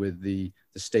overwhelmed with the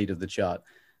state of the chart.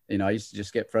 I used to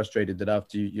just get frustrated that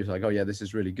after you're like, oh yeah, this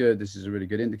is really good. This is a really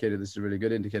good indicator. This is a really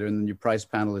good indicator. And then your price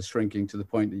panel is shrinking to the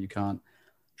point that you can't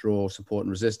draw support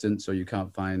and resistance, or you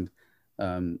can't find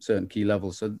certain key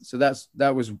levels. So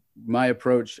that was my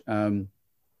approach.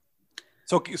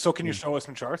 So can you show us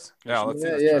some charts?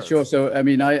 Yeah, sure. So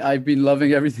I've been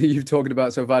loving everything you've talked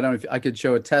about so far. I don't know if I could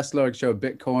show a Tesla, I could show a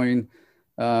Bitcoin.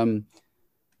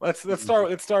 Let's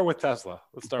start with Tesla.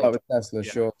 Let's start with Tesla.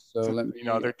 Yeah. Sure. So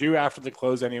they're due after the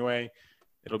close anyway.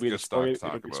 It'll be good story of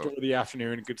the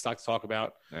afternoon. Good stock to talk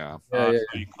about. Yeah. So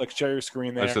you click share your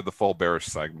screen there. I did the full bearish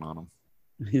segment on them.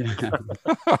 Yeah.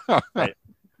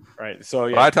 Right. So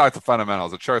but I talk the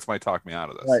fundamentals. The charts might talk me out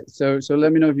of this. Right. So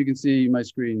let me know if you can see my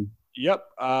screen. Yep.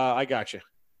 I got you.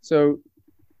 So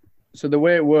the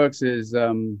way it works is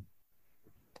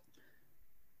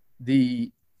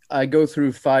I go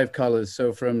through 5 colors.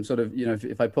 So from sort of,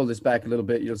 if I pull this back a little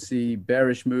bit, you'll see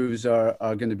bearish moves are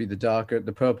going to be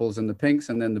the purples and the pinks,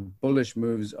 and then the bullish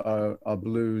moves are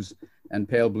blues and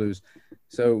pale blues.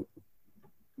 So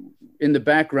in the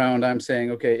background, I'm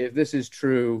saying, okay, if this is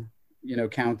true,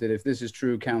 count it. If this is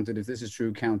true, count it. If this is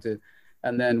true, count it.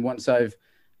 And then once I've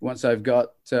got,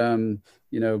 it's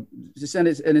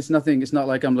nothing. It's not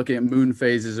like I'm looking at moon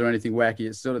phases or anything wacky.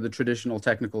 It's sort of the traditional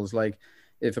technicals. Like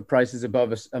if a price is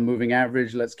above a moving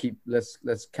average, let's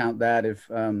count that. If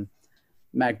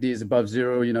MACD is above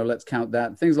 0, let's count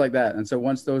that. Things like that. And so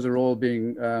once those are all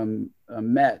being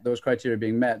met, those criteria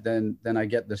being met, then I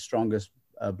get the strongest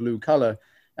blue color.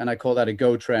 and I call that a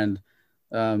go trend.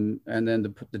 And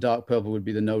then the dark purple would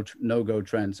be the no-go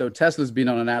trend. So Tesla's been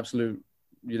on an absolute,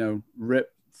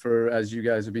 rip for, as you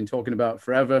guys have been talking about,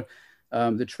 forever.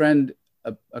 The trend,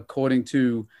 according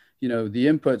to, the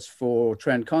inputs for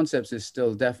trend concepts, is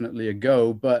still definitely a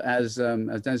go. But as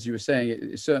you were saying,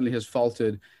 it certainly has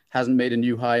faltered, hasn't made a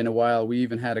new high in a while. We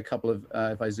even had a couple of,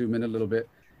 if I zoom in a little bit,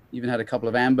 even had a couple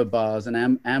of amber bars,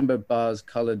 and amber bars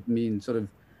colored mean sort of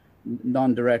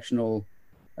non-directional,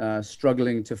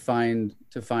 struggling to find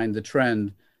the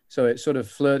trend. So it sort of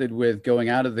flirted with going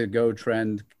out of the go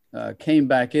trend, came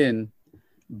back in,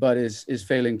 but is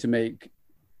failing to make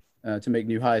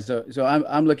new highs. So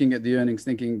I'm looking at the earnings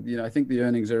thinking, I think the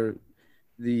earnings are,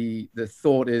 the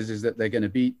thought is that they're going to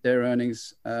beat their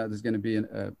earnings. There's going to be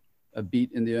a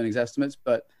beat in the earnings estimates,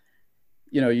 but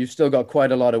you've still got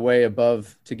quite a lot of way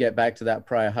above to get back to that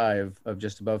prior high of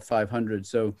just above 500.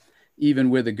 So even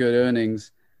with the good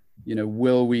earnings,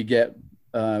 will we get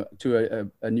to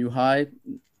a new high?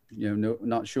 No,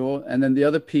 not sure. And then the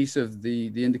other piece of the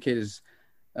indicators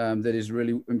that is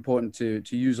really important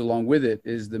to use along with it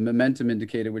is the momentum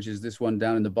indicator, which is this one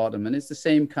down in the bottom. And it's the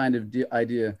same kind of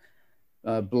idea.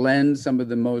 Blend some of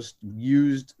the most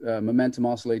used momentum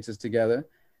oscillators together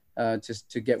just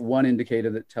to get one indicator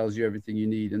that tells you everything you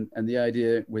need. And the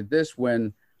idea with this,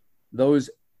 when those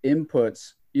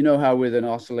inputs, how with an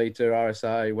oscillator,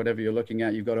 RSI, whatever you're looking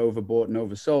at, you've got overbought and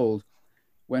oversold.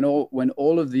 When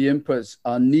all of the inputs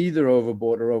are neither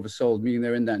overbought or oversold, meaning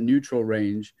they're in that neutral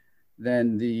range,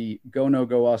 then the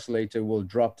go-no-go oscillator will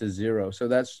drop to zero. So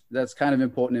that's kind of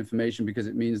important information, because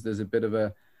it means there's a bit of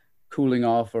a cooling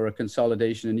off or a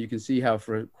consolidation. And you can see how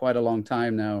for quite a long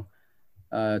time now,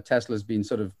 Tesla's been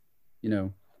sort of,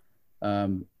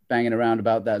 banging around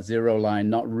about that zero line,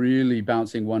 not really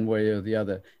bouncing one way or the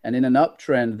other. And in an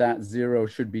uptrend, that zero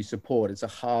should be support. It's a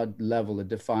hard level, a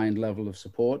defined level of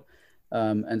support.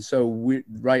 And so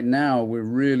right now, we're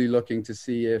really looking to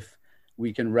see if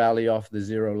we can rally off the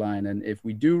zero line. And if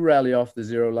we do rally off the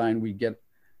zero line, we'd get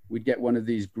one of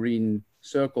these green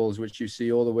circles, which you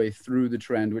see all the way through the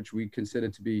trend, which we consider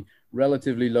to be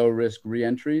relatively low risk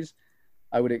re-entries.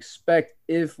 I would expect,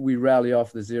 if we rally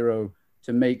off the zero,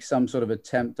 to make some sort of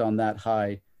attempt on that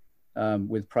high,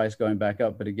 with price going back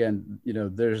up. But again,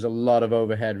 there's a lot of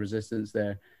overhead resistance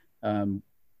there.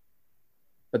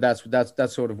 But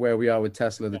that's sort of where we are with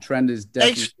Tesla. The trend is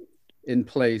definitely in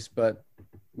place, but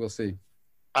we'll see.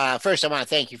 First, I want to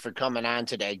thank you for coming on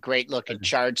today. Great looking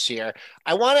charts here.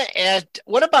 I want to add,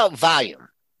 what about volume?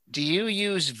 Do you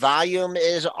use volume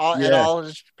at all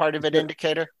as part of an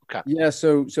indicator? Okay. Yeah.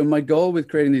 So my goal with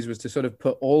creating these was to sort of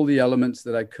put all the elements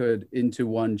that I could into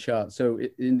one chart. So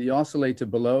in the oscillator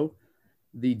below,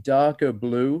 the darker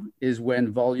blue is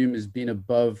when volume has been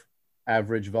above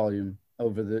average volume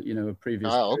over the a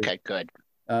previous. Oh, okay, good.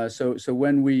 So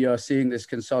when we are seeing this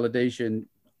consolidation,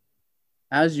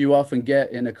 as you often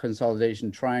get in a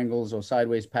consolidation, triangles or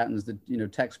sideways patterns,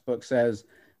 that textbook says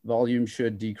volume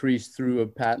should decrease through a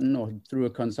pattern or through a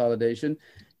consolidation.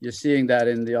 You're seeing that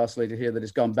in the oscillator here, that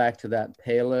it's gone back to that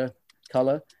paler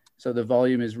color. So the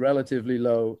volume is relatively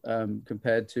low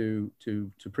compared to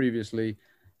previously.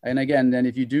 And again, then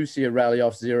if you do see a rally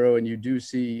off zero and you do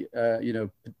see,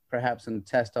 perhaps a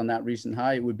test on that recent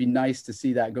high, it would be nice to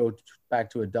see that go back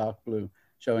to a dark blue,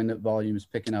 showing that volume is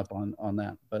picking up on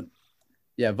that. But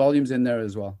yeah, volume's in there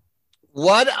as well.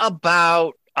 What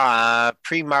about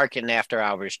pre-market and after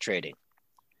hours trading?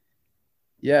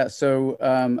 Yeah, so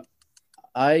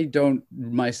I don't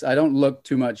look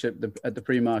too much at the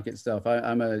pre-market stuff.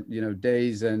 I'm a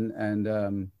days and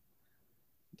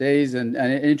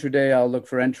intraday I'll look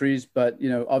for entries, but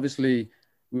obviously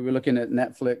we were looking at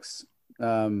Netflix.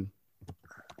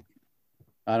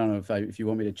 I don't know if you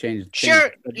want me to change.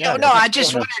 Sure. I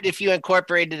just wondered if you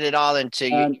incorporated it all into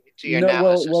your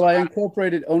analysis. Well, I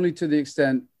incorporated only to the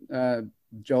extent,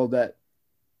 Joel, that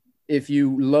if you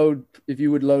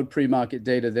would load pre-market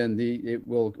data, then it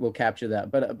will capture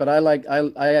that. But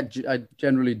I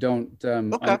generally don't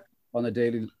on the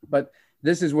daily. But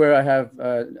this is where I have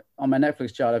on my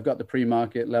Netflix chart, I've got the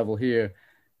pre-market level here.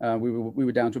 We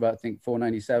were down to about, I think,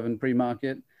 497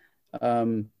 pre-market.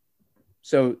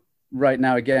 So right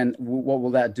now, again, what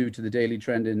will that do to the daily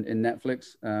trend in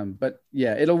Netflix? But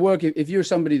yeah, it'll work if you're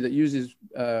somebody that uses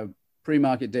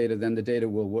pre-market data, then the data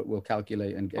will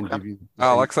calculate and give you.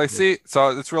 Alex, I see.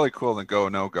 So it's really cool, the go,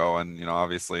 no go. And,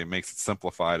 obviously it makes it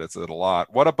simplified. It's a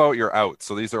lot. What about your outs?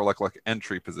 So these are like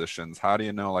entry positions. How do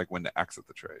you know when to exit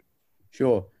the trade?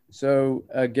 Sure. So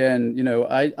again,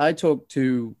 I talk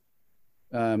to,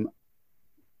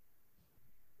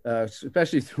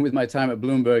 especially with my time at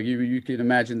Bloomberg, you can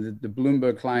imagine that the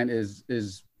Bloomberg client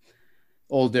is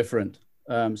all different.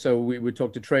 So we would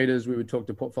talk to traders, we would talk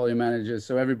to portfolio managers.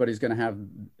 So everybody's going to have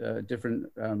different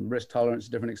risk tolerance,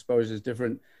 different exposures,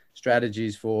 different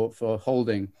strategies for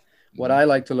holding. What I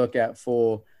like to look at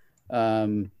for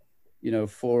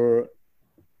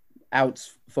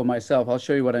outs for myself, I'll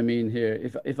show you what I mean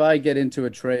here. If I get into a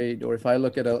trade, or if I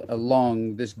look at a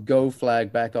long, this go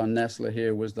flag back on Nestle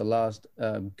here was the last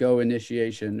go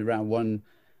initiation around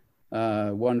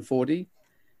 140.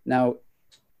 Now,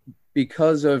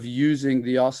 because of using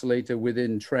the oscillator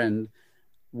within trend,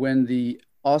 when the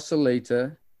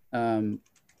oscillator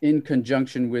in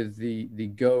conjunction with the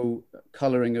go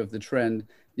coloring of the trend,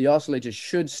 the oscillator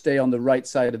should stay on the right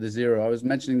side of the zero. I was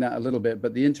mentioning that a little bit,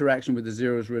 but the interaction with the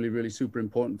zero is really, really super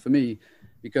important for me,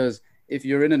 because if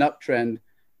you're in an uptrend,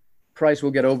 price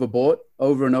will get overbought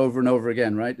over and over and over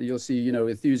again, right? You'll see,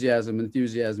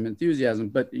 enthusiasm,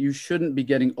 but you shouldn't be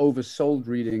getting oversold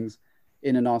readings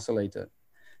in an oscillator.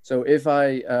 So if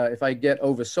I get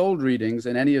oversold readings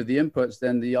in any of the inputs,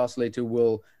 then the oscillator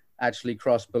will actually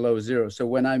cross below zero. So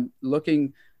when I'm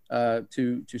looking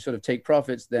to sort of take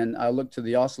profits, then I'll look to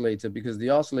the oscillator, because the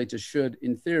oscillator should,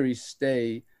 in theory,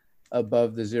 stay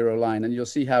above the zero line. And you'll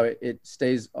see how it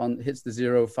stays on, hits the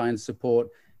zero, finds support,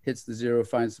 hits the zero,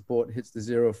 finds support, hits the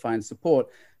zero, finds support.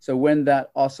 So when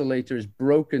that oscillator is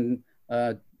broken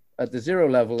at the zero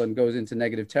level and goes into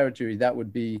negative territory, that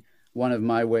would be one of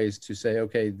my ways to say,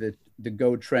 okay, the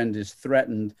go trend is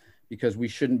threatened, because we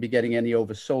shouldn't be getting any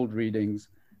oversold readings.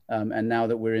 And now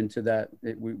that we're into that,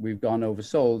 we've gone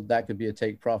oversold, that could be a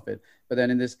take profit. But then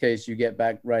in this case, you get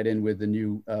back right in with the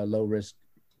new low risk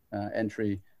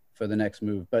entry for the next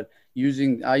move. But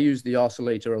I use the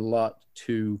oscillator a lot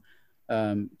to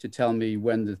tell me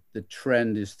when the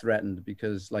trend is threatened,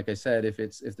 because like I said,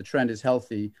 if the trend is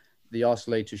healthy, the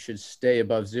oscillator should stay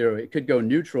above zero. It could go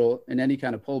neutral in any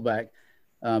kind of pullback,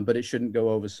 but it shouldn't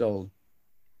go oversold.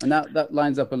 And that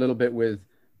lines up a little bit with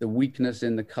the weakness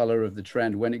in the color of the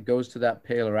trend. When it goes to that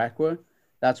paler aqua,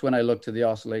 that's when I look to the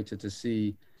oscillator to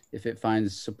see if it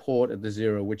finds support at the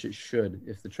zero, which it should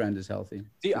if the trend is healthy.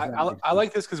 See, I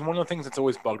like this, because one of the things that's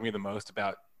always bugged me the most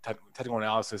about technical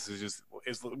analysis is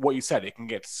what you said. It can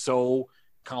get so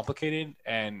complicated,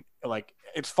 and like,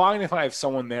 it's fine if I have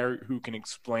someone there who can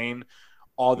explain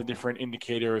all the different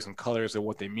indicators and colors and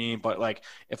what they mean, but like,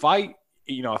 if I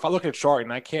look at a chart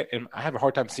and I have a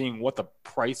hard time seeing what the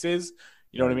price is,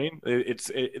 you know what I mean?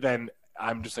 Then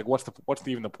I'm just like, what's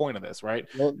even the point of this, right?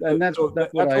 Well, and that's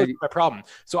really my problem.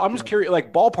 So I'm just curious,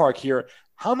 like, ballpark here,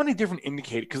 how many different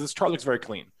indicators, because this chart looks very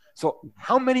clean. So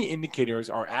how many indicators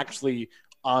are actually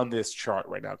on this chart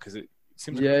right now? Because it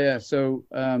seems like yeah. So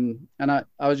and I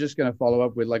was just going to follow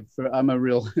up with, like,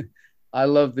 I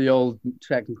love the old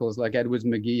technicals. Like Edwards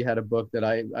McGee had a book that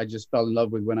I just fell in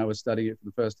love with when I was studying it for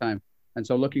the first time. And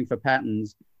so looking for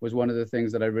patterns was one of the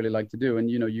things that I really like to do.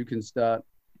 And, you can start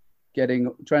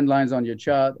getting trend lines on your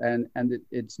chart, and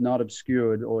it's not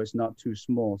obscured, or it's not too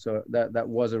small. So that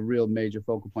was a real major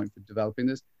focal point for developing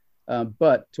this.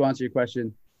 But to answer your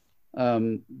question,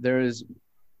 there is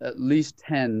at least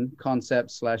 10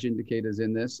 concepts / indicators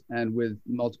in this, and with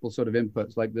multiple sort of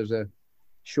inputs. Like there's a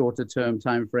shorter term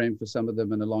time frame for some of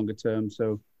them and a longer term.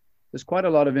 So there's quite a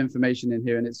lot of information in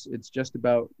here, and it's just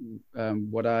about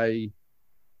what I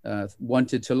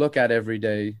wanted to look at every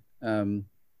day, and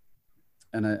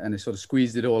I sort of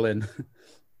squeezed it all in.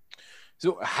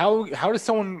 So how does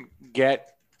someone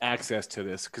get access to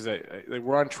this? Because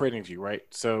we're on TradingView, right?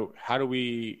 So how do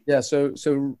we? Yeah. So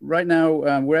right now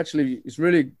it's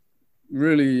really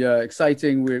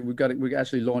exciting. We're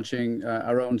actually launching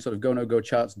our own sort of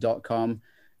go-no-go-charts.com,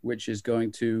 which is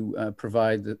going to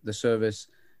provide the service.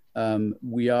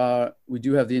 We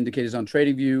do have the indicators on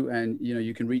TradingView, and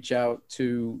you can reach out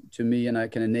to me, and I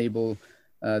can enable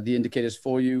the indicators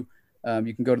for you.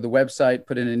 You can go to the website,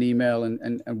 put in an email,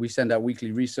 and we send out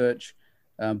weekly research.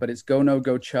 But it's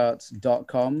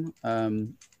go-no-go-charts.com,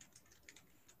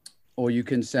 or you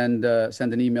can send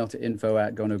an email to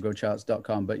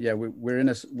info@go-no-go-charts.com. But yeah,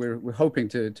 we're hoping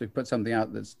to put something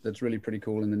out that's really pretty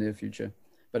cool in the near future.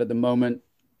 But at the moment,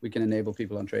 we can enable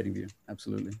people on TradingView.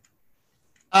 Absolutely.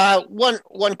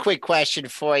 One quick question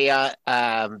for you.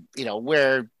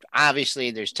 Where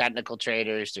obviously there's technical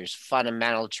traders, there's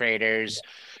fundamental traders,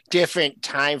 different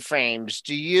time frames.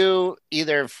 Do you,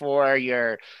 either for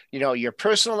your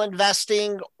personal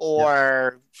investing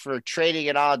or for trading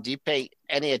at all, do you pay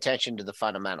any attention to the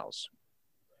fundamentals?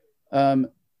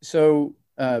 So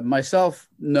myself,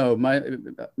 no.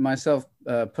 Myself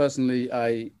personally,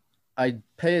 I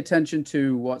pay attention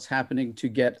to what's happening to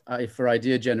get for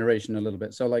idea generation a little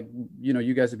bit. So like,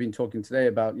 you guys have been talking today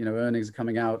about, earnings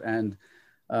coming out, and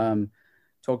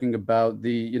talking about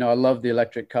I love the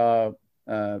electric car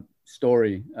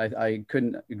story. I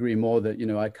couldn't agree more that,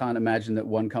 I can't imagine that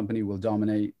one company will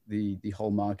dominate the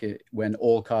whole market when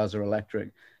all cars are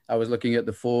electric. I was looking at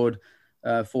the Ford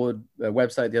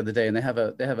website the other day, and they have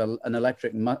an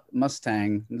electric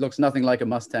Mustang. It looks nothing like a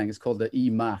Mustang. It's called the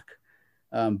E-Mach,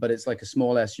 but it's like a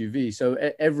small SUV. So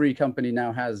every company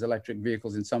now has electric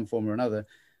vehicles in some form or another.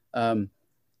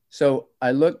 So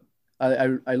I look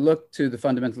to the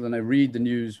fundamental and I read the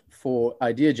news for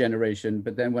idea generation,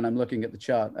 but then when I'm looking at the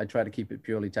chart, I try to keep it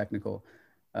purely technical.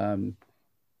 I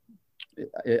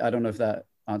don't know if that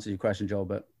answers your question, Joel,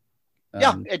 but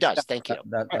yeah, it does. Thank you.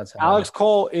 That's Alex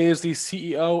Cole is the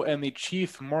CEO and the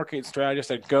chief market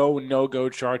strategist at Go No Go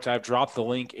Charts. I've dropped the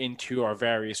link into our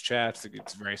various chats.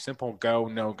 It's very simple. Go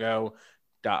No Go.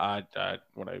 When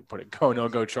I put it,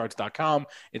 GoNoGoCharts.com.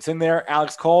 It's in there.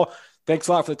 Alex Cole, thanks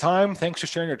a lot for the time. Thanks for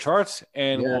sharing your charts,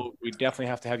 and we definitely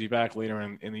have to have you back later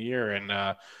in the year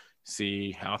and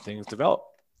see how things develop.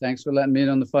 Thanks for letting me in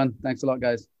on the fun. Thanks a lot,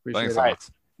 guys. Appreciate Thanks,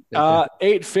 it.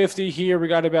 8:50 here. We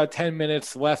got about 10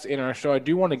 minutes left in our show. I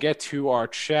do want to get to our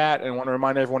chat and want to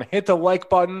remind everyone to hit the like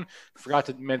button. Forgot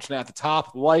to mention at the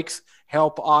top. Likes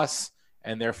help us,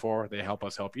 and therefore they help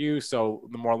us help you. So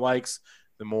the more likes,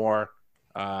 the more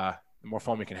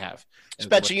fun we can have.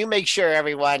 Spencer, you make sure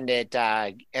everyone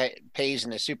that pays in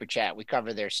the super chat, we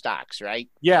cover their stocks, right?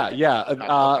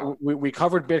 Yeah. We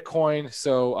covered Bitcoin,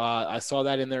 so I saw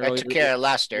that in there. I took care of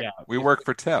Lester. Yeah. We work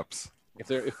for tips. If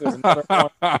there's another one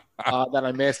that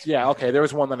I missed, okay, there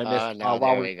was one that I missed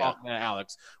while we were talking to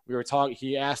Alex. We were talking.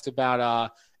 He asked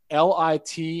about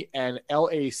LIT and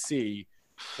LAC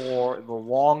for the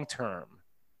long term.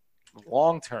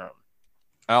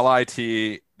 LIT,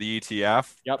 the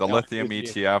ETF, the lithium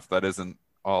ETF that isn't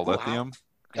all lithium.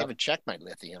 I haven't checked my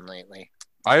lithium lately.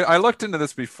 I looked into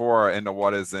this before, into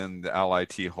what is in the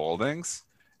LIT holdings,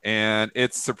 and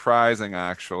it's surprising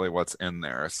actually what's in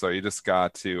there. So you just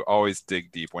got to always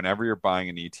dig deep. Whenever you're buying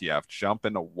an ETF, jump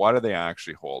into what are they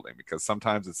actually holding, because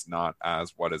sometimes it's not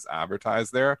as what is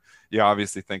advertised there. You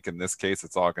obviously think in this case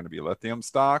it's all going to be lithium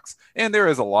stocks, and there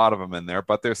is a lot of them in there,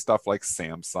 but there's stuff like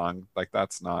Samsung, like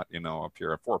that's not, a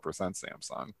pure 4%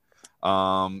 Samsung.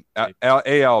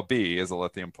 ALB is a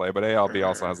lithium play, but ALB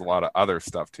also has a lot of other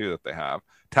stuff too that they have.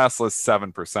 Tesla's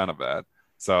 7% of it.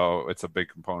 So it's a big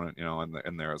component,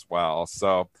 in there as well.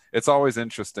 So it's always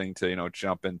interesting to,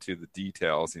 jump into the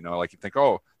details, like you think,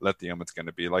 lithium, it's going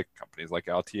to be like companies like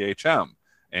LTHM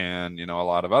and, a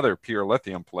lot of other pure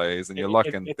lithium plays. And you're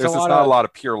looking, there's just not a lot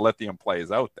of pure lithium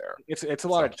plays out there. It's a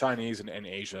lot of Chinese and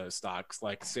Asia stocks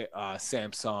like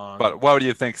Samsung. But what do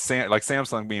you think, like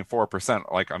Samsung being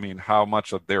 4%, how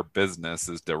much of their business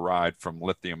is derived from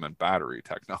lithium and battery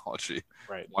technology?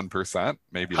 Right. 1%,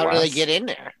 maybe less. How do they get in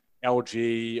there?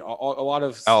 LG, a lot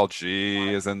of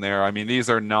LG is in there.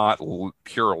 These are not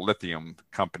pure lithium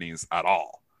companies at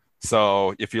all.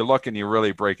 So if you look and you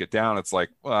really break it down, it's like,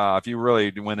 well, if you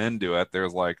really went into it,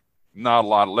 there's like not a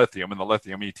lot of lithium in the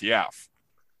lithium ETF.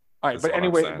 All right, but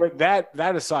anyway, but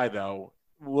that aside, though,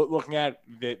 looking at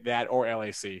that or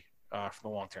LAC for the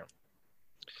long term.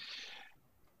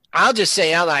 I'll just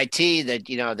say LIT that,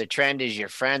 the trend is your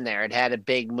friend there. It had a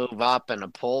big move up and a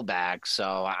pullback.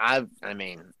 So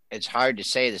it's hard to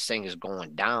say this thing is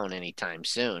going down anytime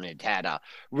soon. It had a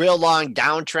real long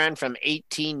downtrend from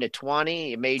 18 to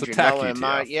 20. It made your lower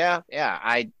amount.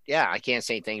 I can't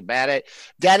say anything about it.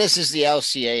 Dennis is the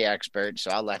LCA expert,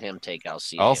 so I'll let him take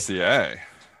LCA. LCA.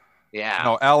 Yeah.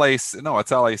 No, LAC. No,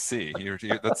 it's LAC. You're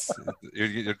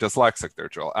dyslexic there,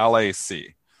 Joel.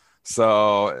 LAC.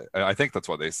 So I think that's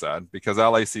what they said, because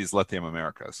LAC is Lithium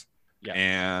Americas. Yeah.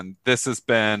 And this has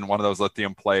been one of those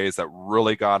lithium plays that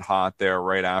really got hot there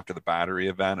right after the battery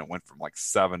event. It went from like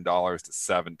 $7 to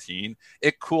 $17.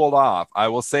 It cooled off. I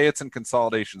will say it's in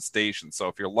consolidation station. So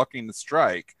if you're looking to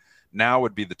strike, now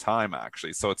would be the time,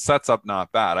 actually. So it sets up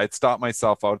not bad. I'd stop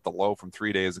myself out at the low from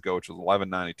 3 days ago, which was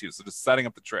 11.92. So just setting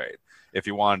up the trade if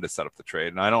you wanted to set up the trade.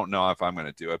 And I don't know if I'm going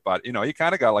to do it, but, you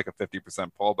kind of got like a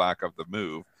 50% pullback of the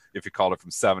move. If you called it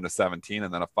from 7 to 17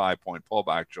 and then a 5-point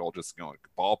pullback, Joel, just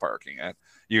ballparking it,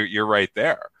 you're right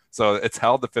there. So it's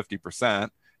held to 50%,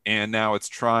 and now it's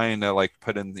trying to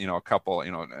put in, a couple,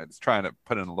 it's trying to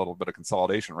put in a little bit of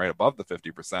consolidation right above the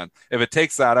 50%. If it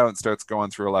takes that out and starts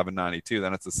going through 11.92,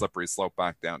 then it's a slippery slope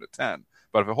back down to 10.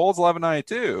 But if it holds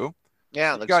 11.92,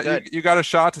 you got a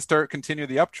shot to continue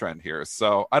the uptrend here.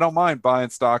 So I don't mind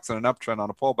buying stocks in an uptrend on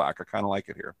a pullback. I kind of like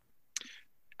it here.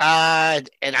 And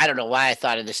I don't know why I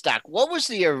thought of this stock. What was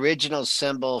the original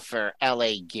symbol for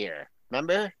LA Gear?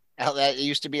 Remember? That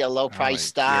used to be a low price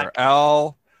stock.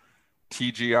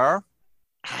 LTGR?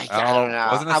 I don't know.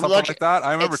 Wasn't it something like that?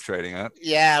 I remember trading it.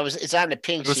 Yeah, it's on the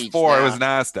pink sheets. It was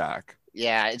NASDAQ.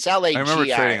 Yeah, it's LAGR. I remember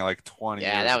trading it like 20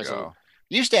 years that was ago.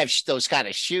 You used to have those kind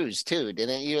of shoes too,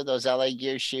 didn't you? Those LA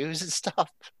Gear shoes and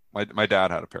stuff. My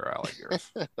dad had a pair of LA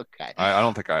Gears. Okay. I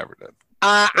don't think I ever did.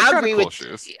 I agree with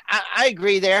shoes. I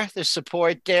agree there. There's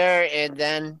support there, and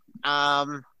then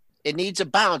it needs a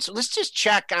bounce. Let's just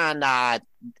check on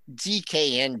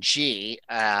DKNG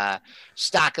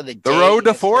stock of the day. The road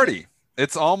to 40.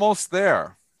 It's almost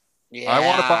there. Yeah. I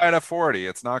want to buy it at 40.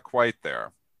 It's not quite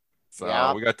there. So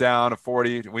we got down to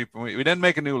 40. We didn't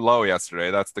make a new low yesterday.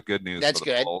 That's the good news. That's for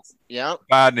the good. Bulls. Yeah.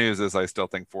 Bad news is I still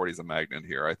think 40 is a magnet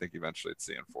here. I think eventually it's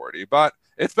seeing 40, but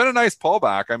it's been a nice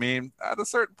pullback. I mean, at a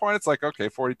certain point, it's like, okay,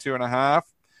 42 and a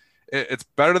half. It's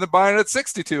better than buying it at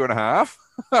 62 and a half.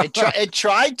 It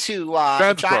tried to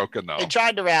broken though. It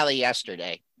tried to rally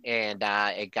yesterday, and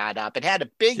it got up. It had a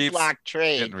big block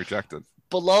trade. Getting rejected.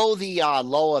 Below the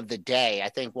low of the day. I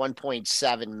think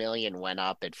 1.7 million went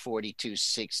up at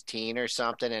 42.16 or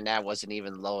something, and that wasn't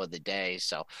even low of the day.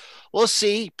 So we'll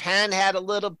see. Penn had a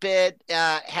little bit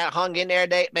hung in there.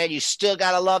 Man, you still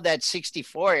got to love that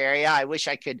 64 area. I wish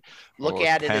I could look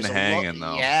at it as hanging,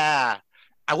 though. Yeah.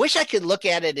 I wish I could look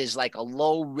at it as like a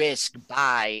low risk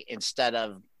buy instead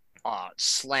of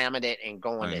slamming it and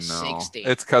going to 60.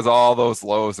 It's because all those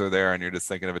lows are there, and you're just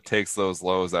thinking if it takes those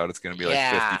lows out, it's going to be like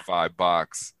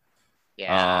 $55.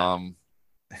 Yeah.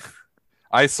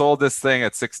 I sold this thing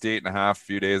at 68 and a half a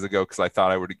few days ago because I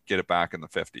thought I would get it back in the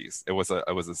 50s. It was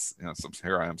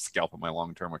here I am scalping my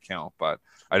long-term account, but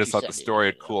I just thought the story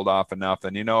had cooled off enough.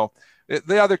 And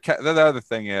the other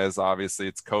thing is obviously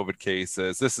it's COVID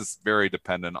cases. This is very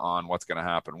dependent on what's going to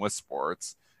happen with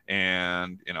sports.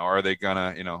 And, are they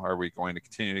gonna, are we going to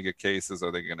continue to get cases?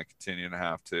 Are they going to continue to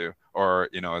have to, or,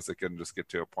 is it going to just get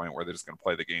to a point where they're just going to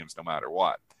play the games no matter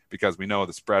what? Because we know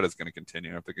the spread is going to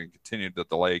continue. If they're going to continue to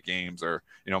delay games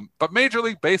but Major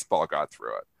League Baseball got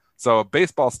through it. So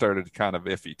baseball started kind of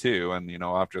iffy too. And,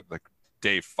 after like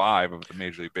day 5 of the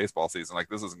Major League Baseball season, like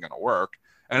this isn't going to work.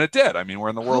 And it did. I mean, we're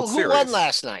in the World Series. Who won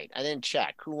last night? I didn't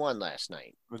check. Who won last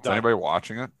night? Is anybody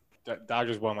watching it?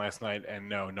 Dodgers won last night, and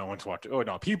no one's watching. Oh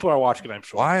no, people are watching it, I'm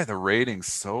sure. Why are the ratings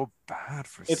so bad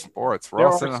for sports? We're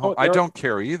all sitting at home. I don't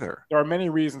care either. There are many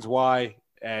reasons why,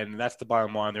 and that's the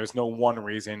bottom line. There's no one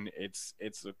reason. It's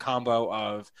a combo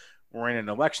of we're in an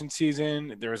election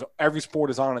season. Every sport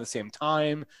is on at the same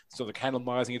time, so they're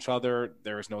cannibalizing each other.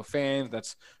 There is no fans.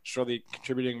 That's surely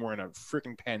contributing. We're in a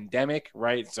freaking pandemic,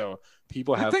 right? So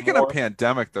people have. In a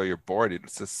pandemic, though, you're bored. You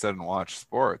just sit and watch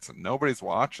sports, and nobody's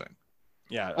watching.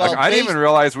 Yeah, I didn't even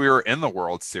realize we were in the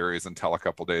World Series until a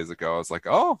couple days ago. I was like,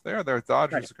 "Oh, their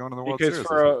Dodgers are going to the World Series."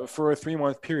 Because for a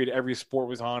 3-month period, every sport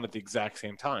was on at the exact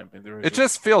same time. It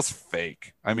just feels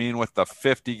fake. I mean, with the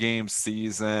 50-game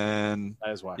season,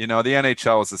 that is why. The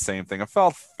NHL was the same thing. It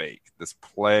felt fake. This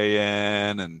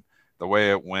play-in and the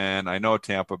way it went. I know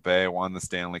Tampa Bay won the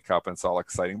Stanley Cup, and it's all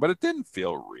exciting, but it didn't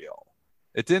feel real.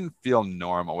 It didn't feel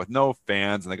normal with no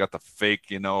fans, and they got the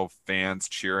fake, fans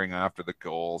cheering after the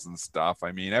goals and stuff.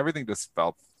 I mean, everything just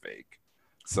felt fake.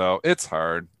 So it's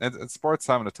hard. And sports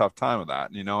having a tough time with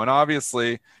that, and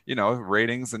obviously,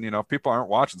 ratings and, if people aren't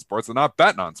watching sports, they're not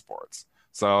betting on sports.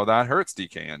 So that hurts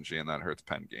DKNG and that hurts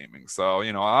Penn Gaming. So,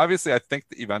 obviously I think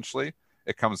that eventually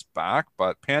it comes back,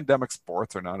 but pandemic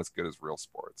sports are not as good as real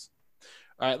sports.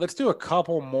 All right, let's do a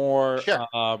couple more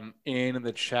in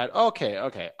the chat.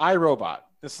 Okay. iRobot.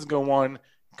 This is going one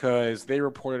because they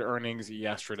reported earnings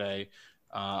yesterday.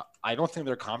 I don't think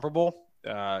they're comparable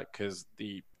because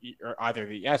either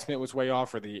the estimate was way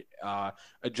off or the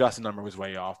adjusted number was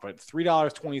way off. But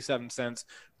 $3.27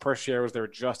 per share was their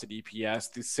adjusted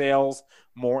EPS. The sales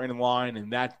more in line,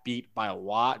 and that beat by a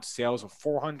lot. Sales of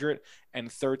 $413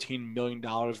 million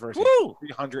versus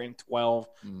 $312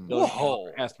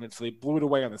 million estimates. So they blew it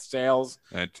away on the sales.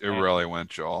 It really went,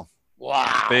 Joel.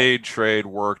 Wow. Fade trade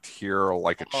worked here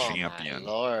like a champion.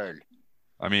 My Lord.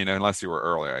 I mean, unless you were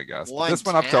early, I guess. But this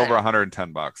went up to over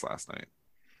 $110 last night.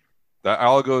 The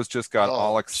algos just got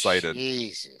all excited.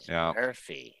 Jesus, yeah.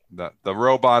 Murphy. The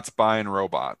robots buying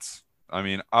robots. I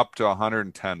mean, up to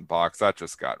 $110. That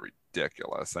just got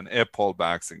ridiculous, and it pulled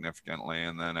back significantly.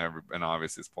 And then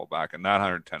obviously it's pulled back, and that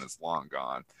 110 is long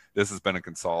gone. This has been a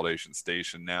consolidation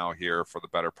station now here for the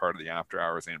better part of the after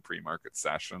hours and pre-market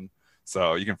session.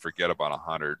 So you can forget about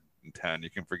 110. You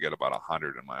can forget about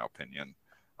 100, in my opinion.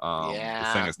 The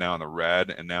thing is now in the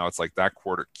red, and now it's like that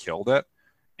quarter killed it.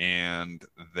 And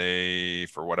they,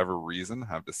 for whatever reason,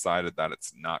 have decided that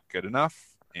it's not good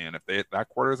enough. And if that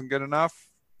quarter isn't good enough,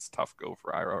 it's tough go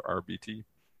for RBT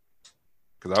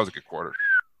because that was a good quarter.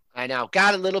 I know.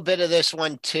 Got a little bit of this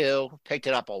one too. Picked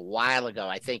it up a while ago.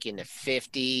 I think in the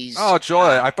 50s. Oh,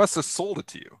 Joel, I must have sold it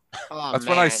to you. Oh, That's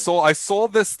man. when I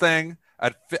sold this thing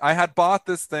I had bought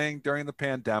this thing during the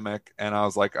pandemic, and I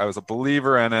was a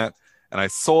believer in it. And I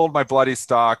sold my bloody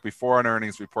stock before an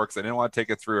earnings report because I didn't want to take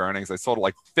it through earnings. I sold it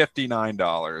like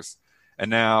 $59, and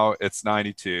now it's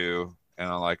 92. And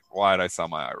I'm like, why did I sell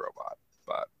my iRobot?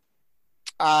 But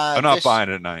I'm not buying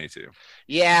it at 92.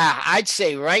 Yeah, I'd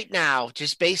say right now,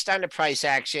 just based on the price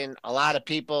action, a lot of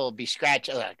people will be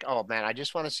scratching like, oh man, I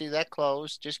just want to see that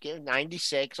close. Just give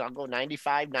 96. I'll go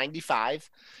 95, 95.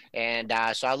 And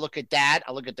so I'll look at that.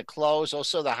 I'll look at the close,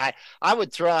 also the high. I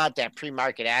would throw out that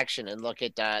pre-market action and look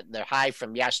at the high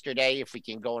from yesterday. If we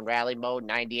can go in rally mode,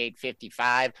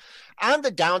 98.55. On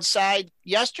the downside,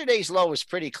 yesterday's low was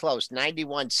pretty close,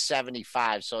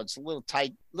 91.75. So it's a little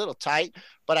tight,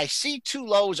 but I see two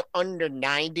lows under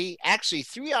 90. Actually,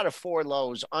 3 out of 4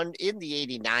 lows in the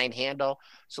 89 handle.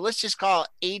 So let's just call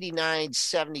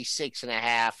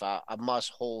 89.76.5 a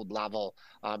must hold level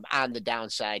on the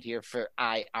downside here for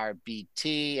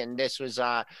IRBT. And this was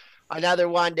another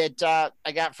one that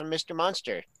I got from Mr.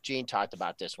 Munster. Gene talked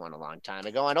about this one a long time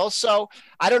ago. And also,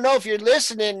 I don't know if you're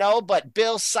listening, but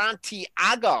Bill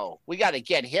Santiago, we got to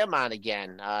get him on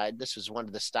again. This was one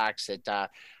of the stocks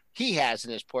that he has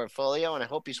in his portfolio, and I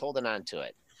hope he's holding on to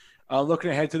it.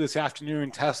 Looking ahead to this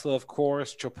afternoon, Tesla, of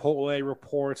course, Chipotle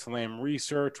reports, Lam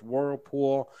Research,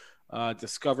 Whirlpool,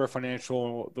 Discover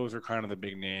Financial. Those are kind of the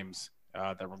big names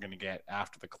that we're going to get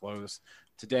after the close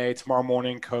today. Tomorrow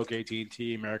morning, Coke,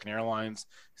 AT&T, American Airlines,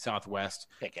 Southwest.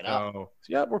 Pick it up. So,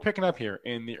 yeah, we're picking up here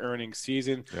in the earnings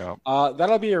season. Yeah.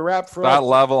 That'll be a wrap for that us.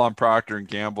 level on Procter &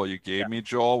 Gamble you gave me,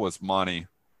 Joel, was money.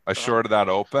 I shorted that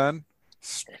open.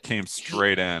 Came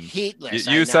straight in. Heatless.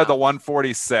 You said the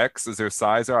 146 is their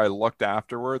size there. I looked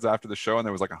afterwards after the show, and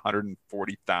there was like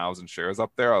 140,000 shares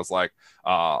up there. I was like,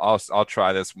 I'll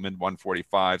try this mid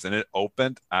 145s, and it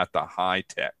opened at the high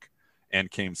tick and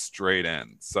came straight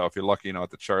in. So if you're looking at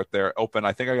the chart there, open.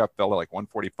 I think I got filled at like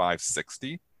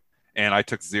 145.60, and I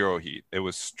took zero heat. It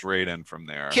was straight in from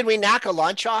there. Can we knock a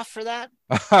lunch off for that?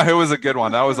 It was a good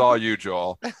one. That was all you,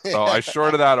 Joel. So I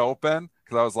shorted that open.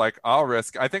 I was like, I'll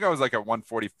risk. I think I was like at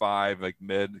 145, like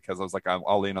mid, because I was like,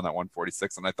 I'll lean on that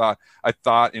 146. And I thought,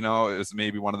 it was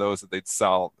maybe one of those that they'd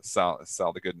sell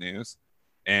the good news,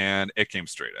 and it came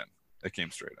straight in.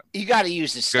 You got to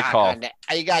use the stock on that.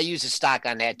 You got to use the stock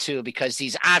on that too, because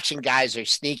these option guys are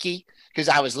sneaky. Because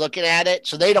I was looking at it,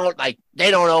 so they don't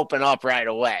open up right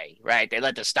away, right? They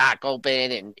let the stock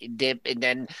open and dip, and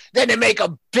then they make a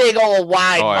big old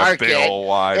wide market. Big old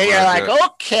wide and you're market.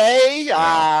 like, okay,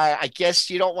 I guess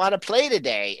you don't want to play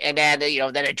today. And then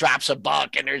then it drops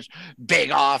 $1, and there's big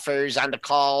offers on the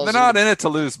calls. They're not in it to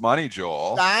lose money,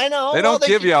 Joel. I know. They don't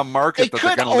give you a market that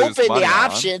they're going to lose money on. They could open the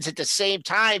options at the same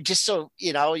time, just so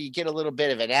you get a little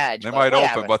bit of an edge. They might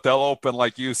open, but they'll open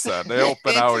like you said. They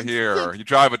open out here. You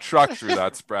drive a truck through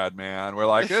that spread, man. We're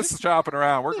like, this is chopping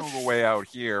around. We're going to go way out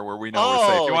here where we know we're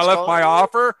safe. You want to lift my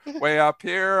offer way up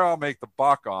here? I'll make the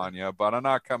buck on you, but I'm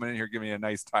not coming in here giving you a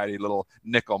nice, tidy little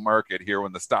nickel market here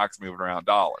when the stock's moving around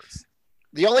dollars.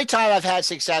 The only time I've had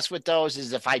success with those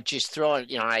is if I just throw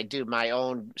it, I do my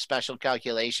own special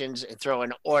calculations and throw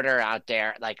an order out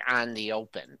there, like on the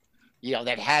open,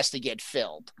 that has to get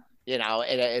filled. At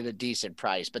a decent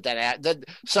price. But then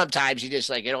sometimes you just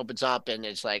like it opens up and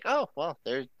it's like, oh, well,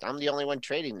 I'm the only one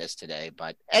trading this today.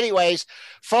 But anyways,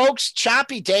 folks,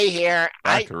 choppy day here.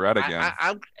 Back to red again.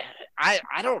 I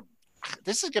don't.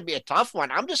 This is going to be a tough one.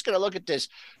 I'm just going to look at this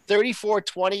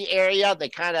 34.20 area. They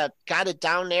kind of got it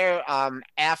down there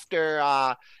after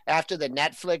the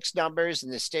Netflix numbers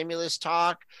and the stimulus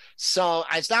talk. So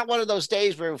it's not one of those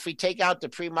days where if we take out the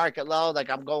pre-market low,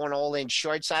 like I'm going all in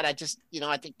short side, I just,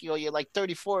 I think you're like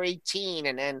 34.18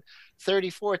 and then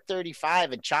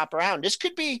 34.35 and chop around. This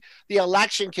could be the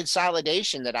election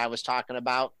consolidation that I was talking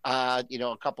about, a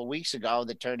couple weeks ago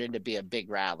that turned into be a big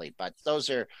rally. But those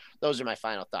are my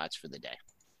final thoughts for the day.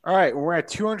 All right, we're at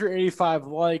 285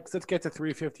 likes. Let's get to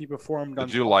 350 before I'm done.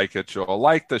 Did you like it, Joel?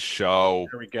 Like the show.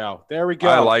 There we go.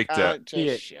 I liked it.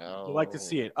 You like to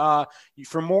see it.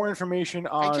 For more information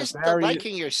on don't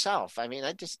liking yourself. I mean,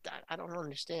 I don't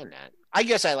understand that. I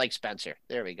guess I like Spencer.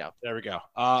 There we go.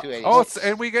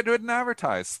 And we didn't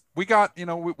advertise. We got,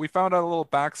 we found out a little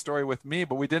backstory with me,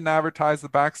 but we didn't advertise the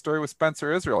backstory with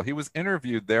Spencer Israel. He was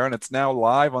interviewed there, and it's now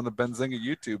live on the Benzinga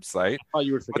YouTube site. Oh,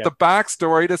 you would forget. With the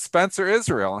backstory to Spencer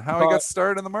Israel and how he got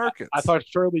started in the markets. I thought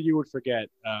surely you would forget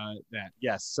that.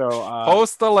 Yes. So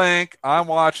post the link. I'm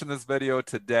watching this video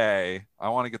today. I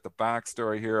want to get the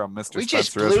backstory here on Mr. Spencer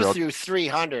Israel. We just blew through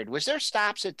 300. Was there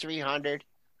stops at 300?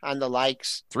 on the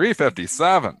likes?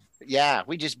 357. Yeah,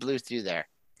 we just blew through there.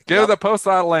 Post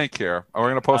that link here. We're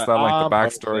going to post that link, the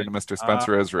backstory to Mr.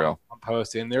 Spencer Israel. I'm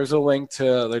posting. There's a link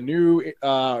to the new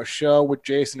show with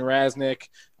Jason Raznick.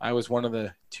 I was one of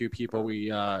the two people we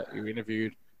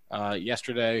interviewed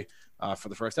yesterday for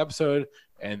the first episode,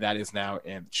 and that is now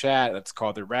in the chat. That's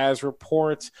called the Raz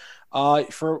Report.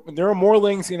 There are more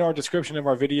links in our description of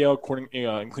our video,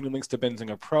 including links to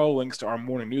Benzinga Pro, links to our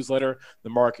morning newsletter, The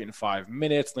Market in 5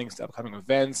 Minutes, links to upcoming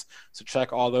events. So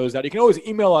check all those out. You can always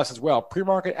email us as well,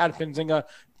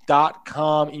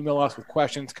 premarket@benzinga.com. Email us with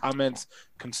questions, comments,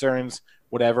 concerns,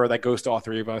 whatever. That goes to all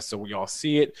three of us, so we all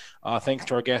see it. Thanks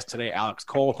to our guest today, Alex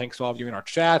Cole. Thanks to all of you in our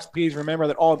chats. Please remember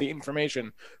that all the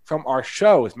information from our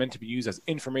show is meant to be used as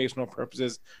informational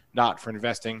purposes, not for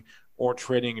investing or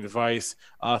trading advice.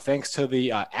 Thanks to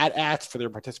the AT-ATs for their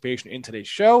participation in today's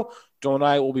show. Joel and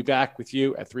I will be back with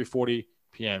you at 3:40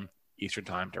 p.m. Eastern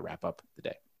Time to wrap up the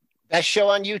day. Best show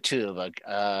on YouTube,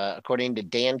 according to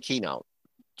Dan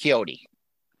Quixote.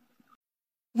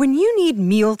 When you need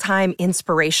mealtime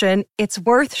inspiration, it's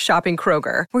worth shopping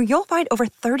Kroger, where you'll find over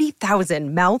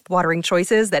 30,000 mouth-watering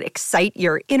choices that excite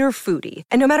your inner foodie.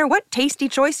 And no matter what tasty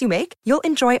choice you make, you'll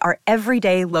enjoy our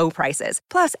everyday low prices,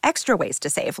 plus extra ways to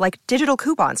save, like digital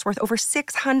coupons worth over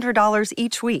 $600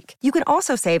 each week. You can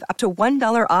also save up to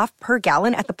 $1 off per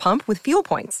gallon at the pump with fuel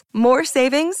points. More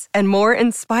savings and more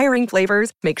inspiring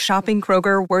flavors make shopping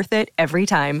Kroger worth it every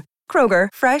time. Kroger,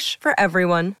 fresh for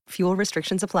everyone. Fuel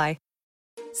restrictions apply.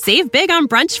 Save big on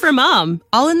brunch for mom,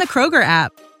 all in the Kroger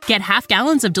app. Get half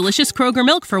gallons of delicious Kroger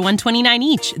milk for $1.29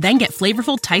 each. Then get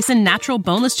flavorful Tyson natural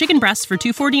boneless chicken breasts for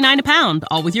 $2.49 a pound,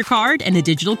 all with your card and a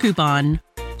digital coupon.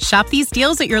 Shop these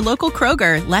deals at your local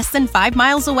Kroger, less than 5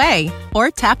 miles away. Or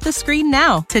tap the screen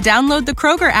now to download the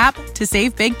Kroger app to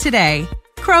save big today.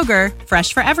 Kroger,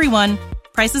 fresh for everyone.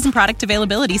 Prices and product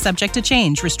availability subject to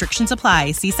change. Restrictions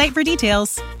apply. See site for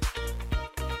details.